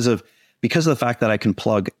because of the fact that I can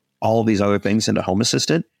plug all of these other things into Home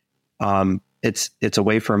Assistant. It's a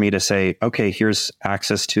way for me to say, okay, here's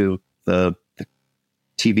access to the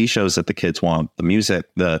TV shows that the kids want, the music,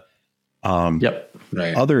 the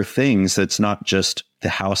other things. That's not just the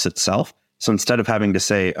house itself. So instead of having to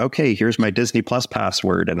say, okay, here's my Disney Plus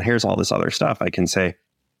password and here's all this other stuff, I can say,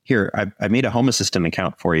 here, I made a Home Assistant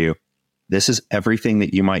account for you. This is everything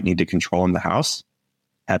that you might need to control in the house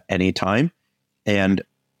at any time. And,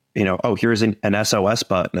 here's an SOS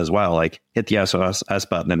button as well. Like hit the SOS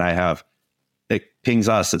button and it pings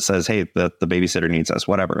us. It says, hey, the babysitter needs us,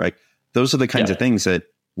 whatever. Like those are the kinds of things that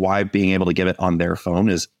why being able to give it on their phone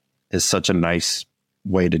is is such a nice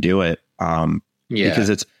way to do it. Because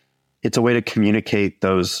it's a way to communicate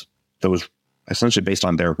those essentially based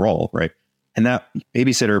on their role, right? And that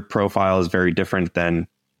babysitter profile is very different than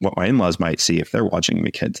what my in-laws might see if they're watching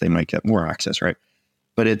the kids. They might get more access, right?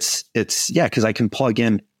 But it's because I can plug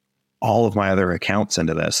in all of my other accounts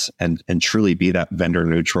into this and truly be that vendor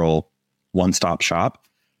neutral one-stop shop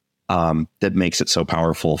that makes it so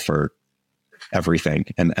powerful for everything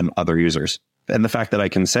and other users. And the fact that I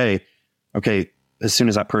can say, okay, as soon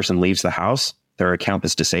as that person leaves the house, their account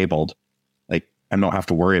is disabled. Like, I don't have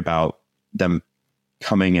to worry about them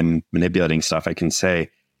coming and manipulating stuff. I can say,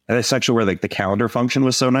 and it's actually where like the calendar function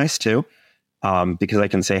was so nice too. Because I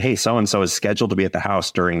can say, hey, so-and-so is scheduled to be at the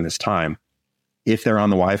house during this time. If they're on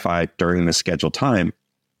the Wi-Fi during the scheduled time,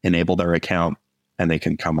 enable their account and they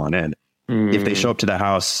can come on in. If they show up to the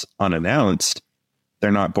house unannounced,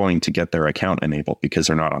 they're not going to get their account enabled because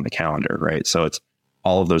they're not on the calendar, right? So it's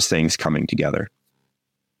all of those things coming together.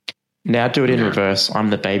 Now do it in reverse.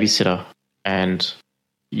 I'm the babysitter and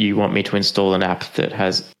you want me to install an app that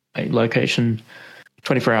has a location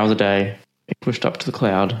 24 hours a day pushed up to the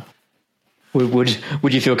cloud. Would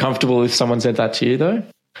you feel comfortable if someone said that to you though?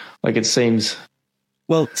 Like, it seems.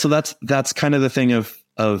 Well, so that's kind of the thing of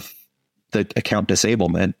the account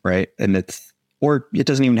disablement, right? And it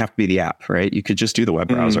doesn't even have to be the app, right? You could just do the web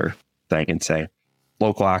browser thing and say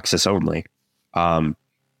local access only. But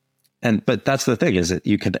that's the thing, is that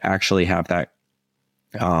you could actually have that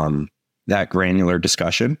granular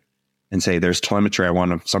discussion and say there's telemetry I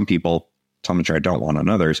want on some people, telemetry I don't want on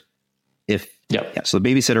others. So the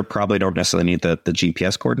babysitter probably don't necessarily need the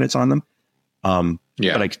GPS coordinates on them.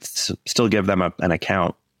 But I could still give them an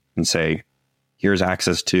account and say, here's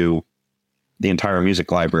access to the entire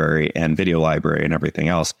music library and video library and everything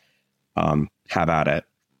else. Have at it.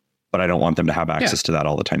 But I don't want them to have access to that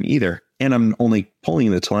all the time either. And I'm only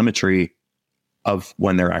pulling the telemetry of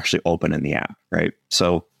when they're actually open in the app, right?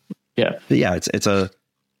 So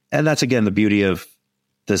and that's again the beauty of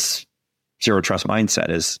this zero trust mindset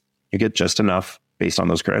is you get just enough based on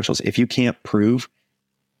those credentials. If you can't prove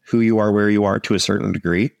who you are, where you are to a certain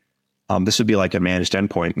degree, this would be like a managed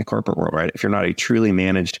endpoint in the corporate world, right? If you're not a truly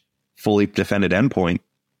managed, fully defended endpoint,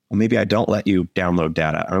 well, maybe I don't let you download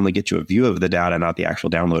data. I only get you a view of the data, not the actual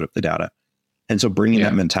download of the data. And so bringing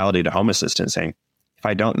that mentality to Home Assistant, saying, if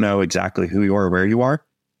I don't know exactly who you are or where you are,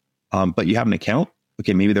 but you have an account,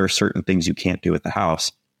 okay, maybe there are certain things you can't do at the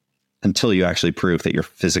house until you actually prove that you're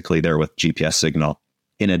physically there with GPS signal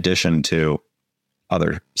in addition to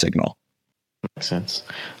other signal. Makes sense.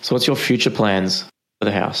 So what's your future plans for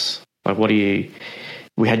the house? Like, we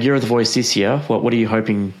had Year of the Voice this year. What are you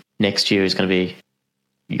hoping next year is going to be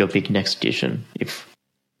your big next edition,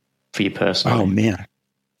 for you personally? Oh man,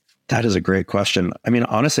 that is a great question. I mean,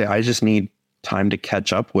 honestly, I just need time to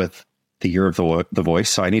catch up with the Year of the Voice.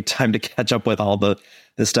 So I need time to catch up with all the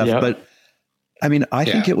stuff. Yep. But I mean, I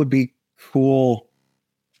think it would be cool.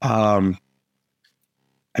 I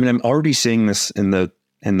mean, I'm already seeing this in the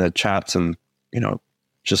chats and,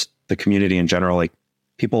 just the community in general, like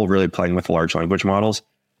people really playing with large language models.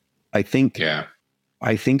 I think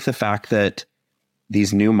the fact that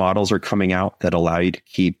these new models are coming out that allow you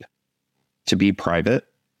to be private,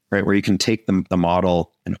 right? Where you can take the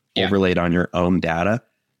model and overlay it on your own data.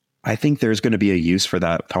 I think there's going to be a use for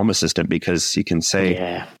that with Home Assistant, because you can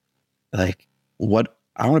say like, what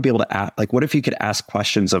I want to be able to ask, like, what if you could ask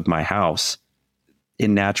questions of my house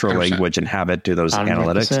in natural 100%. Language and have it do those 100%.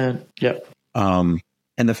 Analytics. Yep. And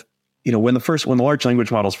when the large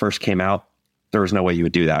language models first came out, there was no way you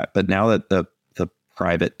would do that. But now that the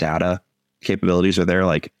private data capabilities are there,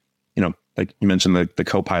 like you mentioned the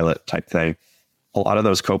Copilot type thing, a lot of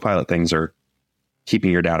those Copilot things are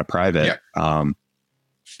keeping your data private. Yep.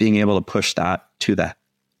 Being able to push that to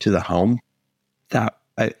the home, that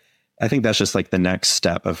I think that's just like the next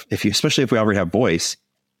step of especially if we already have voice.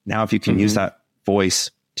 Now, if you can use that voice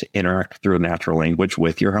to interact through a natural language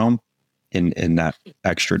with your home in that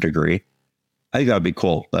extra degree, I think that would be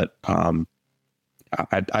cool. But I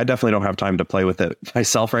definitely don't have time to play with it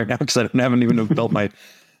myself right now, because I haven't even built my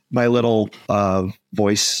little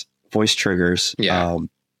voice triggers. Yeah.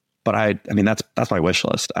 But I mean, that's my wish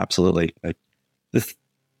list. Absolutely.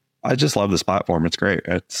 I just love this platform. It's great.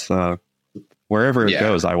 It's wherever it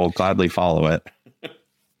goes, I will gladly follow it.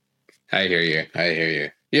 I hear you.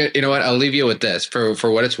 Yeah. You know what? I'll leave you with this for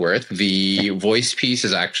what it's worth. The voice piece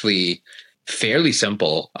is actually fairly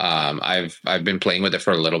simple. I've been playing with it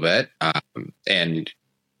for a little bit. And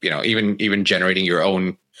even generating your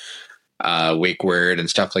own wake word and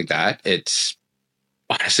stuff like that. It's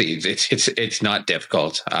honestly, it's not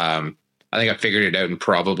difficult. I think I figured it out in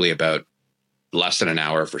probably about less than an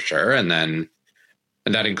hour for sure. And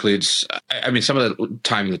that includes, I mean, some of the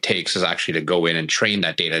time it takes is actually to go in and train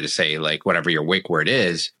that data to say, like, whatever your wake word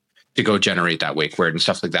is, to go generate that wake word and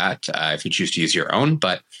stuff like that. If you choose to use your own,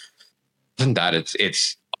 but than that,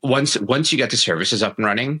 it's once you get the services up and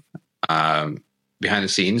running behind the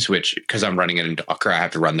scenes, which, because I'm running it in Docker, I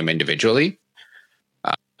have to run them individually.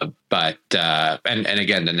 But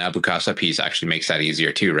again, the Nabu Casa piece actually makes that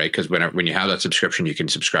easier too, right? Because when you have that subscription, you can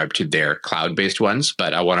subscribe to their cloud-based ones.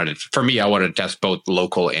 But I wanted to test both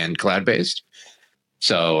local and cloud-based.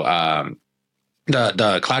 So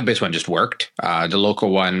the cloud-based one just worked. The local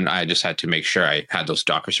one, I just had to make sure I had those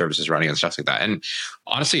Docker services running and stuff like that. And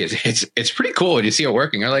honestly, it's pretty cool when you see it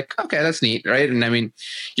working. You're like, okay, that's neat, right? And I mean,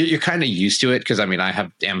 you're kind of used to it because I mean, I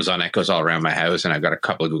have Amazon Echoes all around my house, and I've got a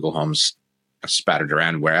couple of Google Homes spattered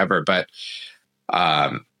around wherever. But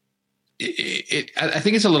I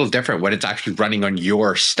think it's a little different when it's actually running on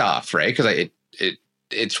your stuff, right? Because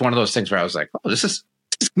it's one of those things where I was like, oh, this is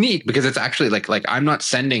neat, because it's actually like I'm not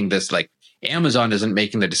sending this, like Amazon isn't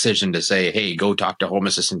making the decision to say, hey, go talk to Home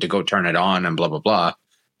Assistant to go turn it on and blah, blah, blah.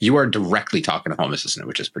 You are directly talking to Home Assistant,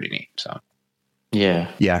 which is pretty neat. So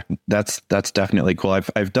yeah, that's definitely cool.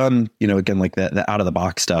 I've done, again, like the out of the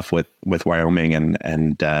box stuff with Wyoming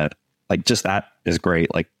and like just that is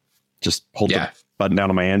great. Like just hold the button down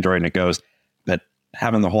on my Android and it goes. But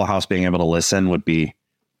having the whole house being able to listen would be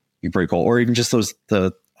pretty cool. Or even just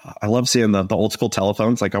I love seeing the old school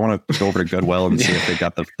telephones. Like I want to go over to Goodwill and see if they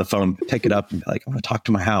got the phone, pick it up and be like, I want to talk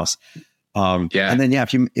to my house. And then,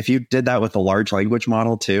 if you did that with a large language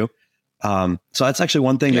model too. So that's actually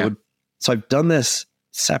one thing so I've done this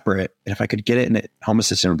separate. And if I could get it in Home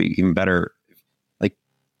Assistant, it would be even better. Like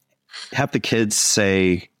have the kids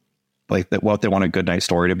say like that, what they want a good night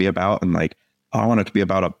story to be about. And like, oh, I want it to be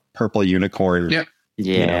about a purple unicorn,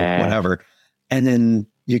 whatever. And then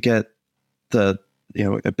you get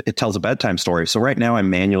it tells a bedtime story. So right now I'm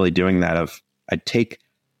manually doing that I take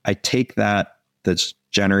that's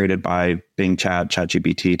generated by Bing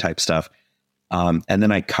ChatGPT type stuff. And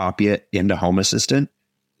then I copy it into Home Assistant,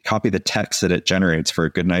 copy the text that it generates for a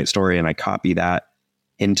good night story. And I copy that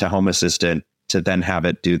into Home Assistant to then have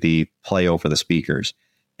it do the play over the speakers.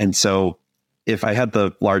 And so if I had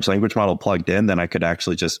the large language model plugged in, then I could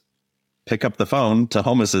actually just pick up the phone to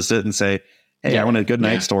Home Assistant and say, hey, I want a good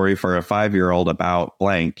night story for a 5-year-old about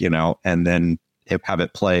blank, and then have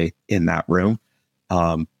it play in that room.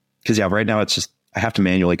 Because right now it's just, I have to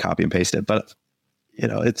manually copy and paste it. But,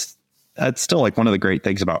 it's still like one of the great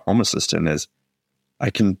things about Home Assistant is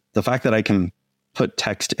the fact that I can put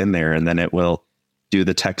text in there and then it will do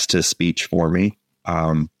the text to speech for me.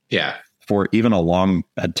 For even a long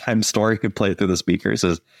bedtime story, could play it through the speakers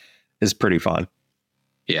is pretty fun.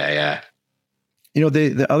 Yeah.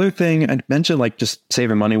 The other thing I mentioned, like just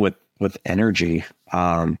saving money with energy.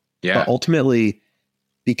 But ultimately,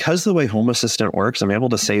 because the way Home Assistant works, I'm able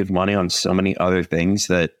to save money on so many other things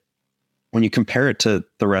that when you compare it to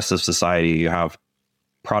the rest of society, you have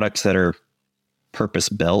products that are purpose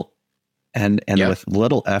built and with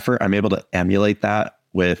little effort, I'm able to emulate that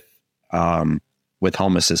with Home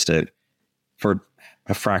Assistant for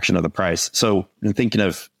a fraction of the price. So I'm thinking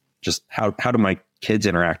of just how do my kids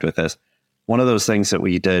interact with this? One of those things that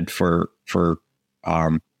we did for so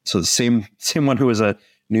the same one who was a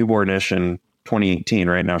newbornish in 2018,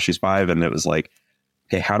 right now she's 5. And it was like,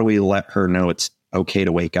 okay, how do we let her know it's okay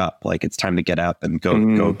to wake up? Like it's time to get up and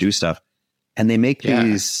go do stuff. And they make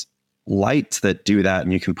these lights that do that.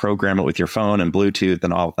 And you can program it with your phone and Bluetooth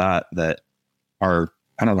and all of that are,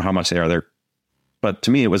 I don't know how much they are. But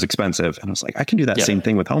to me, it was expensive. And I was like, I can do that same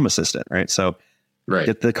thing with Home Assistant, right? So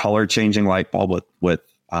get the color changing light bulb with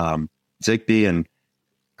Zigbee and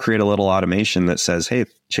create a little automation that says, hey,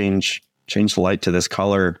 change the light to this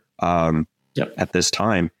color at this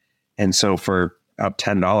time. And so for about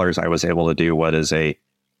 $10, I was able to do what is it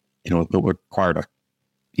required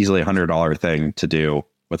easily $100 thing to do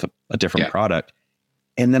with a different product.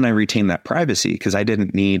 And then I retained that privacy because I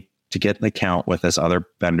didn't need to get an account with this other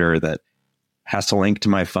vendor that has to link to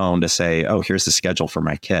my phone to say, oh, here's the schedule for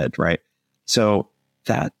my kid. Right. So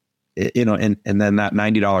that, and then that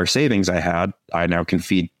 $90 savings I had, I now can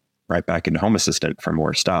feed right back into Home Assistant for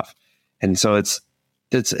more stuff. And so it's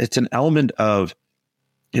an element of,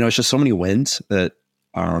 it's just so many wins that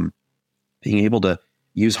being able to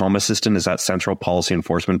use Home Assistant as that central policy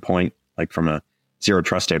enforcement point, like from a zero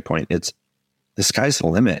trust standpoint, the sky's the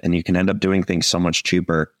limit and you can end up doing things so much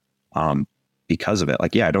cheaper because of it.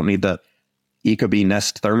 Like, I don't need the Ecobee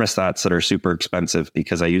Nest thermostats that are super expensive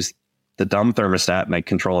because I use the dumb thermostat and I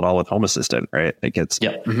control it all with Home Assistant, right? Like it's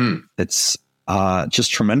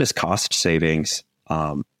just tremendous cost savings.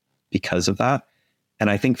 because of that. And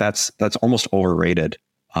I think that's almost overrated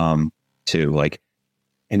too. Like,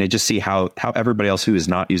 and I just see how everybody else who is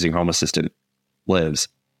not using Home Assistant lives.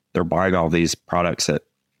 They're buying all these products that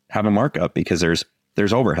have a markup because there's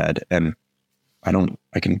overhead, and I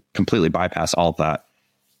can completely bypass all of that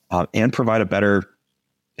and provide a better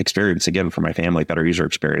experience again for my family, better user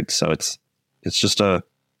experience. So it's just a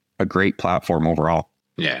great platform overall.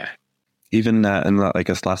 Yeah. Even and like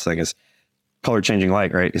this last thing is color changing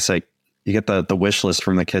light, right? It's like you get the wish list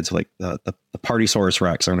from the kids, like the Partysaurus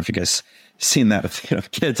Rex. I don't know if you guys seen that. You know,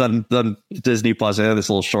 kids on Disney Plus. They have this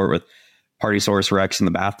little short with Partysaurus Rex in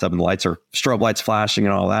the bathtub, and the lights are strobe lights flashing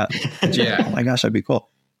and all that. Yeah. Oh my gosh, that'd be cool.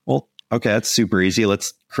 Well, okay, that's super easy.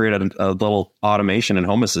 Let's create a little automation in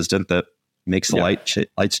Home Assistant that makes the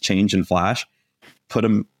lights change and flash.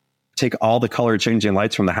 Take all the color changing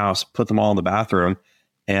lights from the house, put them all in the bathroom,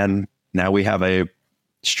 and now we have a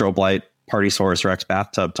strobe light Partysaurus Rex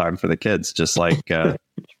bathtub time for the kids, just like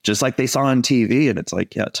they saw on TV. And it's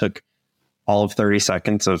like, it took all of 30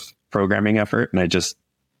 seconds of programming effort, and I just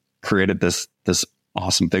created this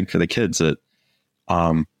awesome thing for the kids that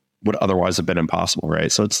would otherwise have been impossible,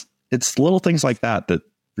 right? So it's little things like that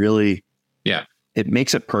really, it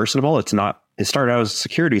makes it personable. It started out as a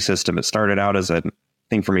security system. It started out as a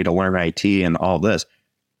thing for me to learn IT and all this,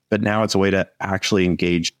 but now it's a way to actually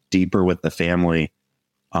engage deeper with the family.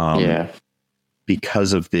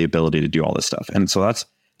 Because of the ability to do all this stuff. And so that's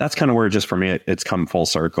kind of where, just for me, it's come full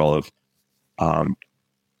circle of,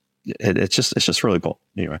 it's just really cool.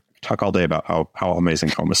 Anyway, talk all day about how amazing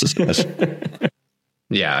Home Assistant is.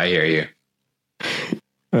 Yeah, I hear you.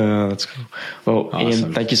 That's cool. Well, awesome.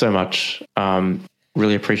 Ian, thank you so much.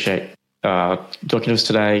 Really appreciate talking to us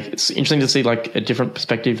today. It's interesting to see like a different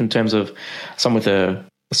perspective in terms of some with a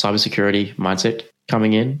cybersecurity mindset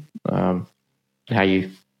coming in, how you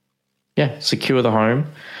secure the home.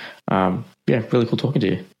 Really cool talking to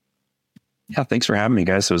you. Yeah, thanks for having me,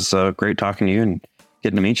 guys. It was great talking to you and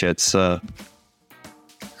getting to meet you. It's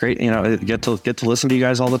great, get to listen to you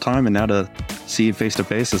guys all the time, and now to see you face to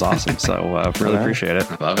face is awesome. So really appreciate it.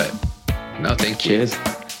 I love it. No, thank you. Cheers.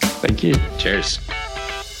 Thank you. Cheers.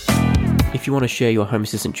 If you want to share your Home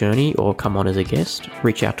Assistant journey or come on as a guest,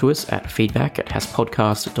 reach out to us at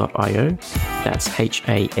feedback@hasspodcast.io. That's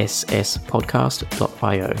HASS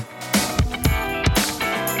podcast.io.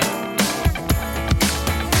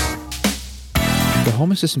 The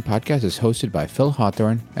Home Assistant Podcast is hosted by Phil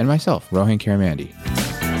Hawthorne and myself, Rohan Karamandi.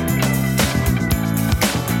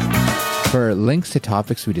 For links to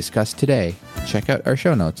topics we discussed today, check out our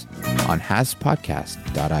show notes on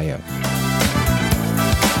hasspodcast.io.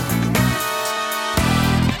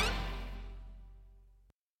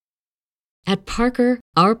 At Parker,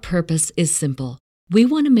 our purpose is simple. We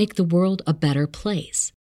want to make the world a better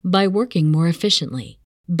place by working more efficiently,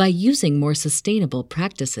 by using more sustainable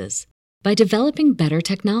practices, by developing better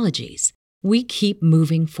technologies. We keep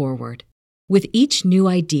moving forward. With each new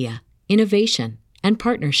idea, innovation, and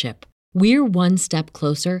partnership, we're one step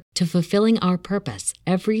closer to fulfilling our purpose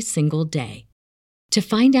every single day. To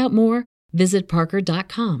find out more, visit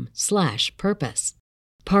parker.com/purpose.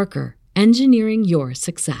 Parker, engineering your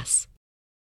success.